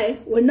is why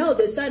when now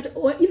they start,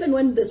 or even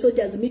when the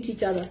soldiers meet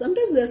each other,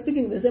 sometimes they're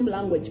speaking the same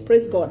language.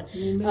 Praise God.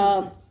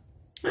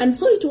 And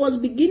so it was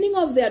beginning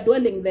of their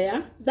dwelling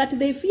there that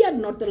they feared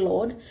not the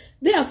Lord.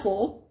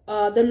 Therefore,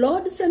 the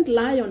Lord sent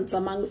lions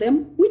among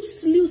them, which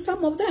slew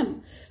some of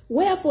them.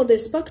 Wherefore they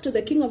spoke to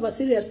the king of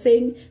Assyria,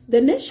 saying, The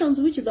nations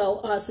which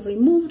thou hast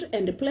removed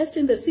and placed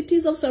in the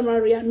cities of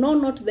Samaria know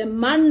not the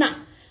manner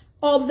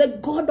of the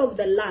God of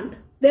the land.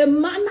 The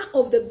manner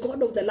of the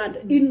God of the land.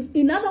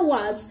 In other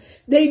words,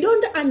 they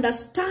don't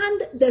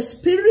understand the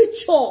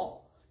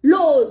spiritual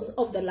laws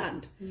of the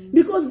land.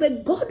 Because the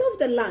God of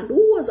the land,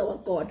 who was our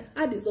God,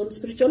 had his own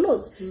spiritual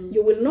laws.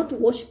 You will not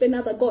worship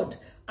another God.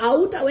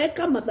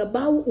 Hautaweka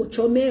madhabahu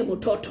uchomee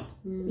mtoto.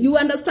 You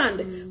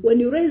understand? When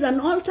you raise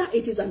an altar,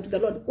 it is unto the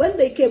Lord. When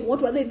they came,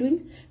 what were they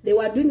doing? They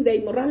were doing their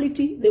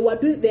immorality. They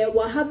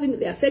were having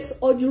their sex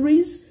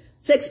orgies,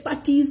 sex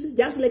parties,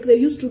 just like they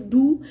used to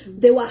do.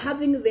 They were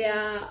having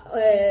their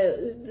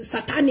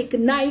satanic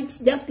nights,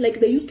 just like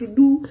they used to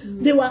do.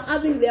 They were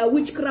having their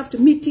witchcraft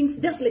meetings,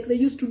 just like they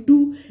used to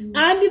do.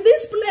 And in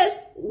this place,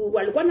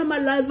 walikuwa na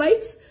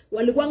Levites,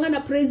 walikuwa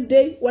na praise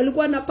day,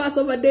 walikuwa na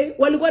Passover day,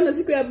 walikuwa na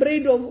siku ya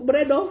bread of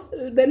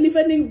the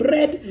leavening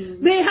bread.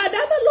 They had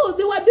other laws.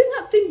 They were doing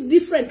things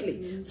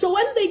differently. So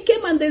when they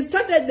came and they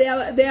started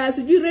their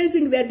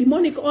raising their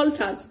demonic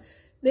altars,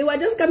 they were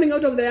just coming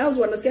out of their house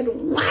wanasikia tu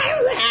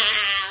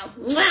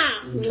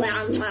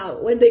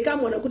when they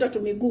come wanakuta tu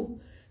miguu.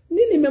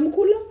 Nini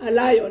memkula? A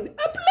lion.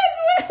 A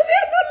place where there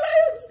are no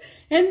lions.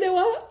 And they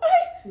were,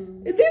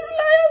 these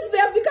lions, they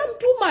have become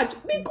too much.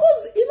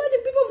 Because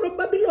imagine people from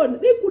Babylon,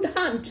 they could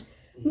hunt.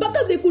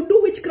 But they could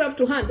do witchcraft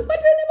to hunt. But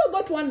they never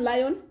got one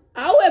lion.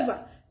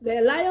 However, the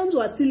lions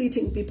were still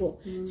eating people.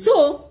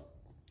 So,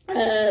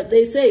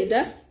 they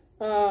said,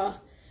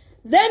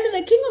 then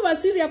the king of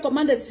Assyria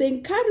commanded,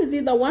 saying, carry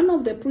thither one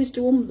of the priests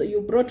whom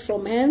you brought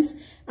from hence,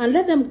 and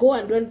let them go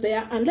and dwell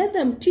there, and let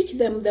them teach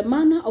them the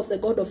manner of the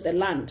God of the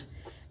land.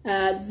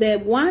 The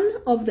one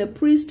of the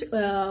priests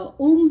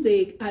whom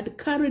they had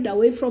carried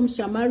away from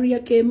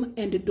Samaria came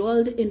and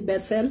dwelled in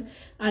Bethel,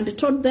 and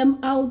taught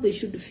them how they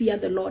should fear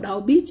the Lord.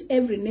 Howbeit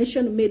every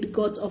nation made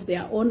gods of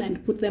their own,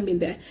 and put them in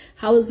the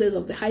houses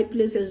of the high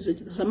places which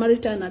the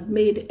Samaritan had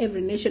made,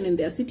 every nation in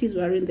their cities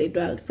wherein they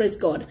dwelt. Praise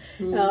God.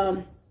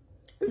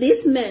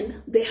 These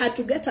men, they had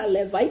to get a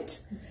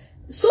Levite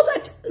so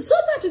that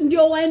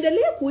ndio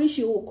waendelee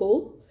kuishi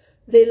huko.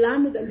 They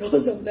learn the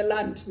laws of the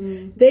land.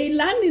 They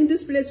learn, in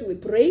this place we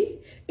pray,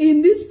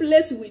 in this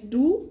place we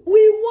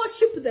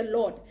worship the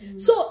Lord.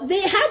 So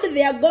they had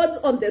their gods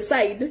on the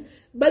side,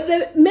 but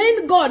the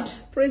main God,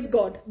 praise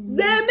God,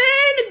 the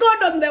main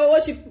God on the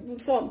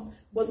worship form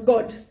was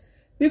God.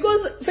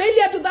 Because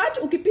failure to that,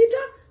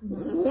 ukipita,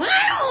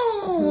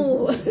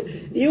 wow,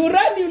 you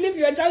run, you leave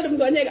your child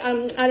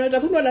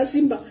anatafundwa na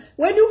simba.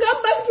 When you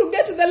come back to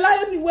get the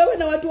lion, wewe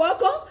na watu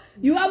wako,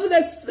 you have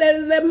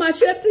the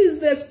machetes,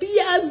 the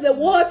spears, the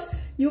what,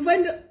 you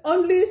find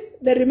only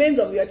the remains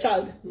of your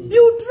child.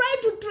 You try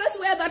to trace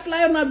where that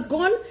lion has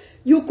gone,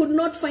 you could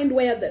not find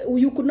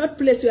you could not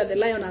place where the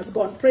lion has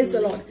gone. Praise the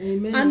Lord.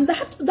 Amen. And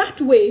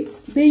that way,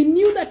 they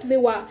knew that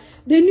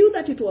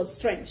it was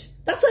strange.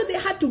 That's why they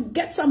had to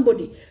get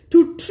somebody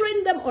to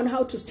train them on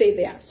how to stay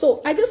there.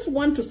 So I just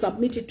want to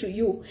submit it to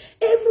you.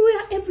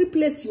 Everywhere, every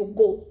place you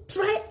go,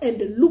 try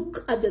and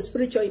look at the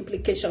spiritual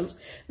implications.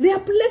 There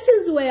are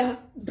places where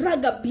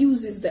drug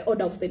abuse is the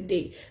order of the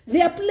day.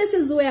 There are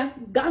places where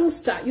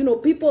gangster,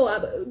 people,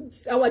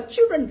 our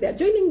children, they are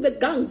joining the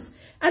gangs.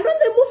 And when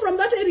they move from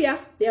that area,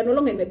 they are no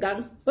longer in the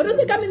gang. But when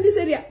they come in this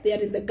area, they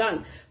are in the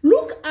gang.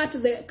 Look at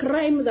the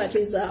crime that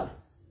is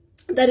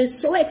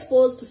so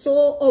exposed,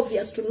 so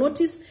obvious to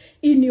notice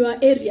in your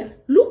area.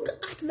 Look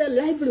at the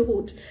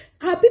livelihood.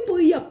 Are people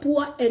here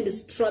poor and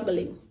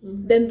struggling?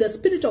 Then the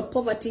spirit of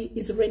poverty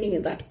is reigning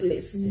in that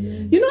place.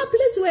 You know, a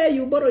place where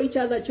you borrow each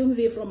other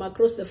chumvi from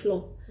across the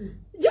floor.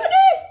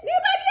 Judy,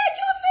 nipatie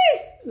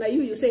chumvi. Now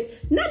you say,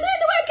 na nini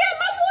weke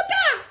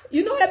mafuta.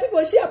 You know where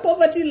people share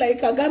poverty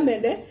like a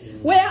garment,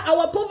 where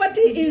our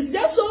poverty is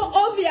just so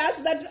obvious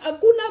that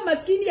hakuna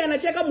maskini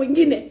anacheka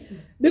mwingine.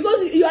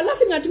 Because you are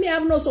laughing at me, I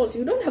have no salt.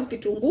 You don't have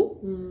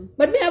kitungu,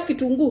 but me have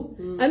kitungu.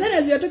 And then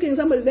as you are talking,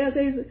 somebody there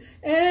says,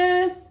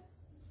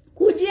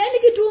 kujieni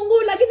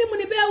kitungu, lakini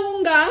munipea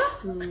unga.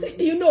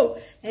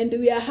 And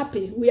we are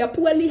happy. We are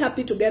poorly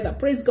happy together.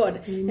 Praise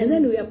God. And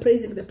then we are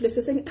praising the place.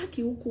 We're saying,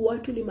 aki huku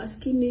watu ni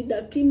maskini,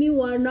 lakini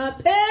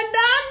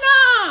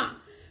wanapendana.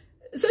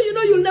 So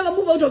you'll never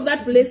move out of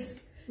that place.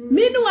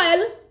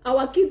 Meanwhile,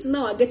 our kids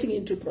now are getting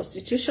into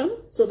prostitution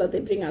so that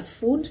they bring us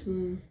food.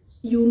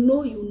 You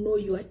know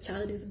your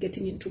child is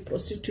getting into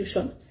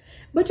prostitution.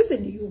 But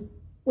even you,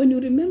 when you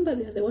remember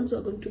they are the ones who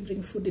are going to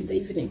bring food in the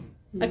evening,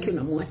 aki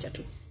unamwacha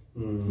tu.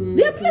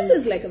 There are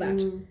places like that.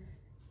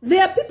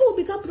 There are people who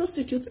become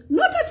prostitutes,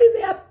 not that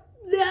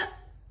their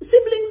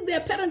siblings,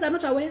 their parents are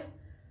not aware.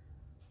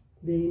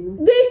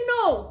 They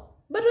know.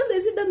 But when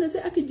they sit down and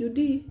say, aki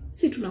Judy,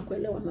 si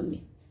tunakuelewa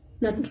mami.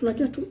 Na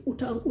tunajua tu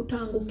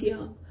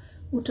utaangukia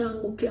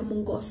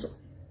mungoso.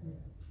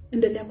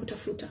 Endelea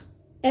kutafuta.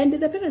 And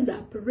the parents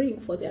are praying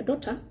for their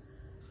daughter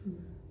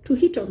to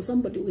hit on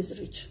somebody who is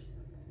rich.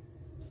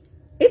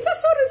 It's a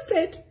sorry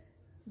state,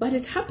 but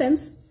it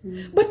happens.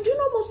 But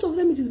most of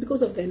them, it is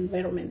because of the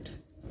environment.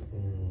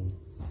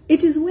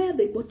 It is where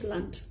they bought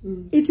land.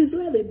 It is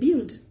where they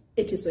build.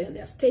 It is where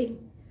they are staying.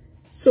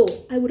 So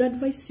I would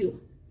advise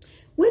you,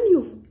 when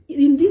you're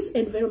in this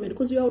environment,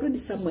 because you're already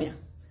somewhere,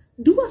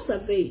 do a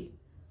survey.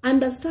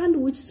 Understand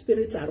which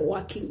spirits are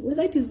working,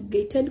 whether it is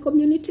gated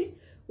community,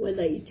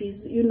 whether it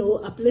is,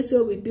 a place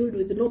where we build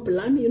with no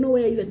plan,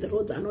 where even the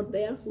roads are not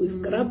there.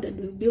 We've grabbed and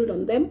we build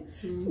on them.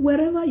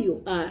 Wherever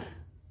you are,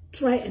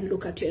 try and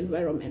look at your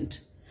environment.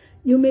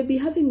 You may be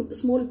having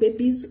small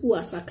babies who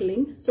are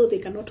suckling, so they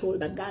cannot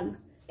hold a gun.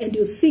 And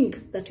you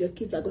think that your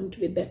kids are going to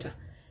be better.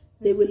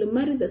 They will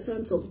marry the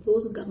sons of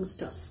those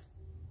gangsters.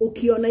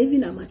 Ukiona hivi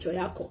na macho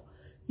yako,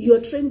 you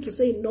are trained to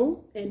say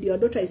no, and your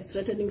daughter is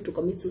threatening to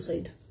commit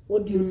suicide.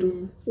 What do you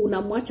do?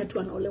 Unamwacha tu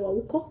anaolewa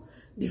huko.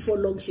 Before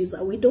long she's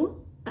a widow,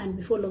 and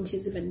before long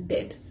she's even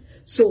dead.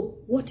 So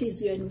what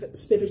is your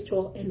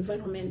spiritual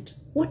environment?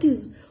 What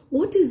is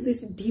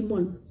this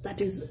demon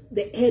that is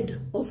the head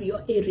of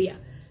your area?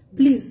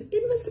 Please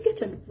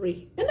investigate and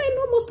pray. And I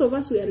know most of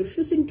us, we are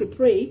refusing to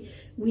pray.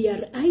 We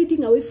are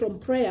hiding away from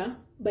prayer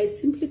by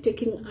simply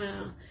taking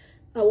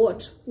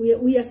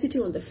we are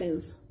sitting on the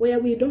fence where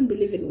we don't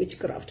believe in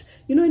witchcraft.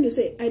 You know, when you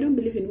say, I don't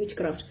believe in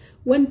witchcraft,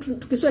 when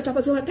tukiswa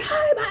tapa so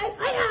die by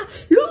fire,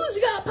 lose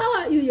your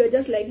power, you're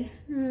just like,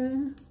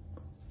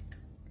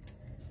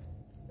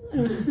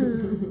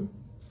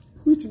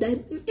 which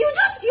died?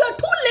 You're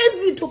too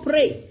lazy to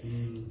pray.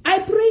 I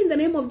pray in the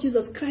name of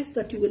Jesus Christ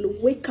that you will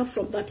wake up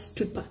from that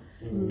stupor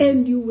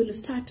and you will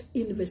start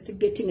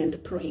investigating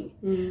and praying.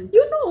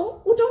 You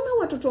know, utaona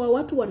watoto wa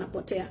watu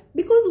wanapotea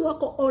because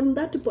wako on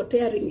that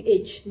poteering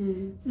age.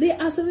 They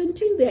are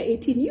 17, they are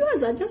 18.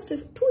 Yours are just 2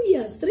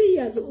 years, 3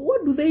 years.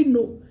 What do they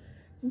know?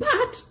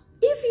 But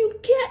if your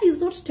care is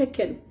not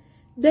taken,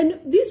 then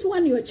this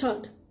one, your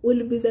child,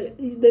 will be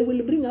they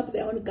will bring up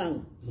their own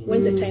gang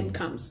when the time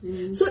comes.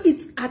 So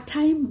it's a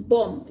time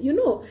bomb. You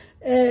know,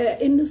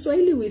 in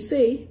Swahili we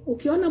say,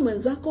 ukiona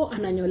mwenzako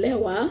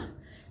ananyolewa,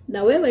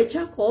 na wewe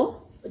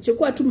chako,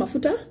 chukua tu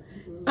mafuta,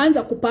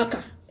 anza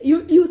kupaka.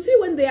 You see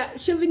when they are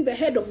shaving the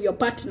head of your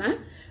partner,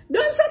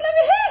 don't say,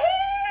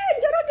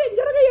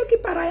 njoroge yoki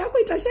para yako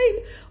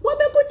itashaini.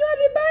 Wamekunywa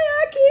vibaya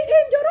haki,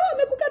 njoro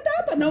wamekukata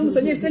hapa. Now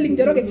Msonye is telling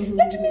Njoroge,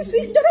 let me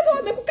see, njoroge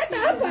wamekukata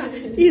hapa.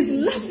 He's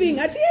laughing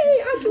at,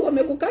 atu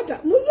wamekukata.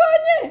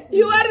 Msonye,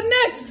 you are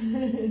next.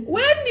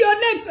 When you're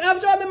next,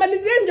 after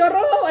wamemalizia njoro,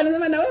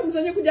 wanasema na wewe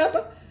Msonye kuja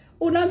hapa.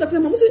 Unaanza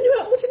kusema,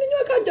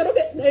 msininywe ka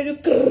njoroge.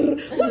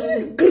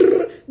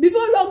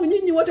 Before long,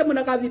 nyinyi wote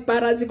mnakaa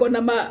vipara ziko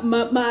na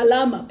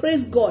maalama.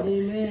 Praise God.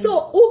 Amen. So,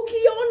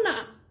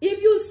 ukiona,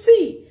 if you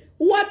see,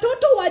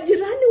 watoto wa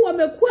jirani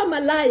wamekuwa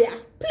malaya,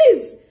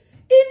 please,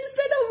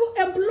 instead of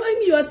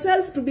employing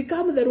yourself to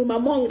become the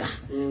rumamonga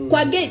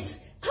kwa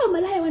gates, hao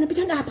malaya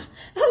wanapitanga hapa.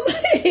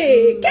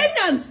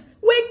 Kenyans,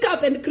 wake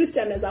up, and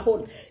Christian as a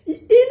whole.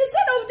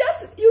 Instead of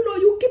just, you know,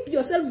 you keep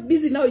yourself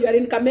busy, now you are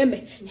in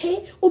Kameme. Hey,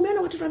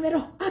 umeona watoto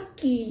wavero,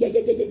 aki,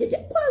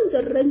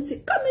 kwanza rensi,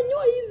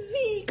 kamenyua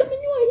hivi.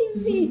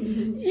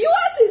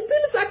 Yours is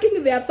still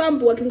sucking their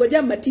thumb,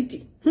 wakingoja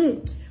matiti.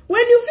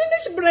 When you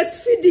finish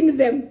breastfeeding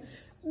them,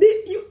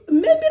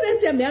 maybe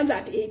Renzi ameanza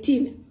at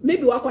 18,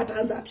 maybe wako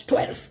ataanza at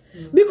 12.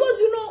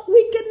 Because, you know,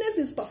 wickedness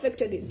is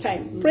perfected in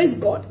time. Praise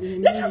God.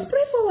 Let us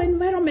pray for our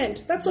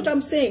environment. That's what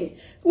I'm saying.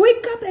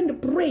 Wake up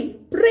and pray.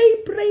 Pray.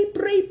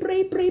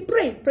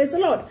 Praise the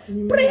Lord.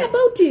 Pray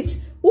about it.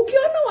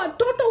 Ukiona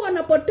watoto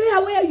wanapotea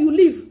where you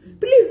live,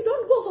 please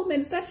don't go home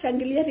and start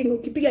shangiliating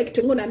ukipiga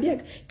kitungo na ambia,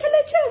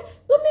 Kaleche,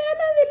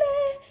 umeona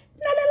vile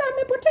Nalela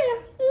amepotea.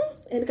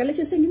 And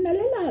Kaleche saying,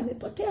 Nalela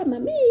amepotea,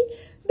 mami.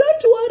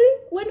 Don't worry,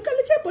 when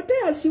Kaleche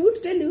potea, she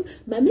would tell you,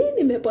 mami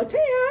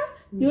nimepotea.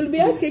 You'll be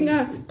asking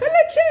her,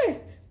 Kaleche,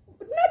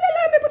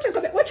 Nalela amepotea,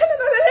 wachana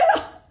na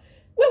Nalela.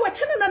 We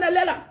wachana na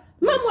Nalela.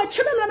 Mama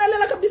wachana na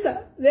Nalela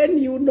kabisa. Then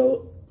you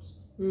know.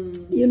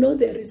 You know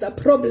there is a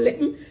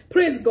problem.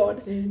 Praise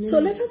God. So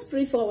let us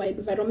pray for our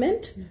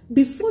environment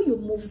before you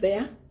move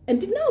there.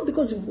 And now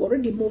because you've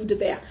already moved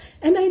there.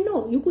 And I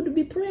know you could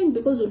be praying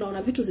because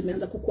unaona vitu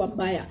zimeanza kukua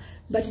mbaya.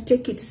 But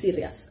take it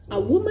serious. A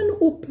woman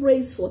who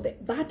prays for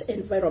that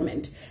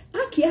environment.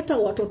 Aki hata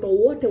watoto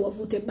wote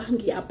wavute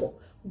bangi hapo.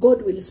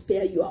 God will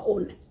spare your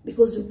own.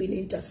 Because you've been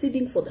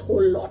interceding for the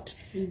whole lot.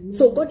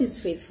 So God is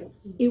faithful.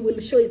 He will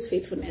show his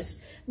faithfulness.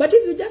 But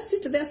if you just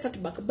sit there,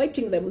 start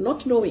backbiting them,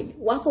 not knowing,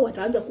 wako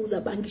wataanza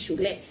kuuza bangi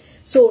shule.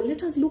 So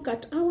let us look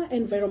at our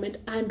environment.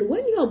 And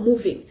when you are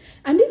moving,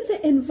 and if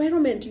the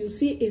environment you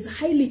see is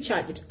highly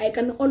charged, I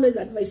can always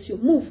advise you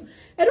move.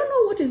 I don't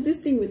know what is this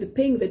thing with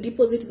paying the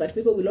deposit that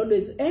people will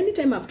always,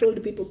 anytime I've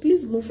told people,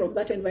 please move from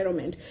that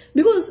environment.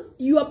 Because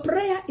your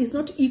prayer is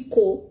not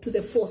equal to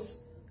the force,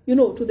 you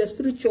know, to the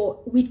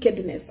spiritual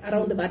wickedness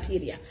around that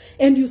area.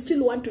 And you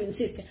still want to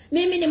insist,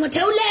 Mimi ni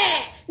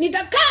muteule,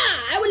 nitaka,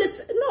 I will,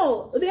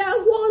 no, there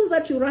are walls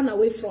that you run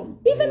away from.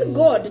 Even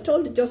God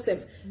told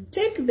Joseph,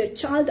 take the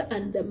child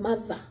and the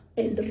mother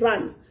and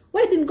run.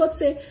 Why didn't God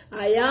say,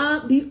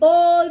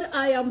 behold,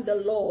 I am the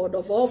Lord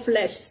of all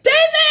flesh. Stay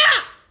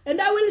there, and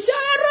I will show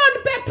you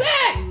road,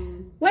 Pepe.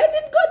 Why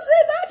did God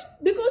say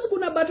that? Because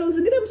kuna battles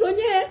zingine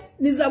Msonye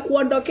ni za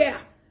kuondokea.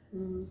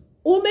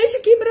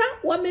 Umeishi Kibra,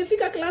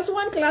 wamefika class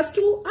 1, class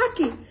 2,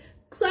 aki.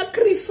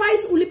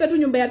 Sacrifice ulipe tu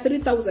nyumba ya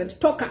 3,000.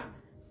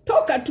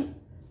 Toka tu.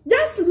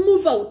 Just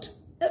move out.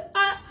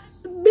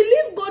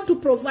 Believe God to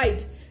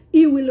provide.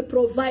 He will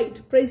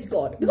provide. Praise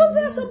God. Because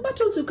there are some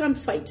battles you can't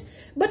fight.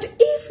 But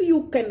if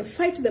you can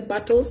fight the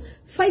battles,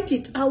 fight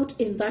it out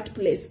in that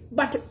place.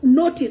 But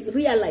notice,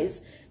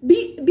 realize,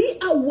 be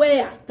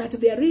aware that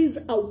there is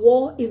a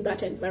war in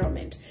that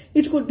environment.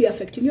 It could be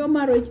affecting your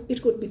marriage.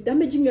 It could be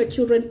damaging your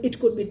children. It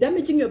could be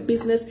damaging your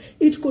business.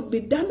 It could be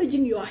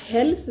damaging your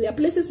health. There are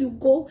places you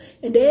go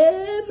and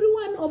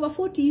everyone over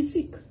 40 is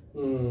sick.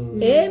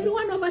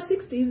 Everyone over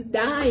 60 is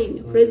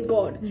dying. Praise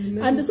God.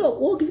 And so,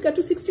 ukifika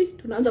to 60,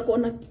 tunaanza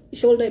kuona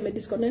shoulder may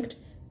disconnect.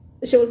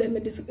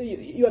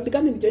 You are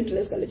becoming gentle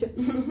escalator.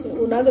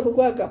 Unaanza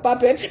kukua ka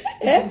puppet.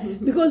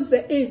 Because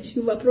the age,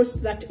 you've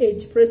approached that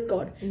age. Praise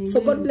God.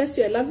 So God bless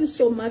you. I love you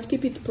so much.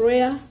 Keep it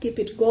prayer. Keep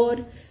it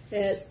God.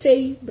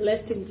 Stay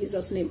blessed in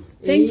Jesus' name.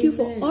 Thank you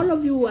for all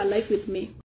of you who are live with me.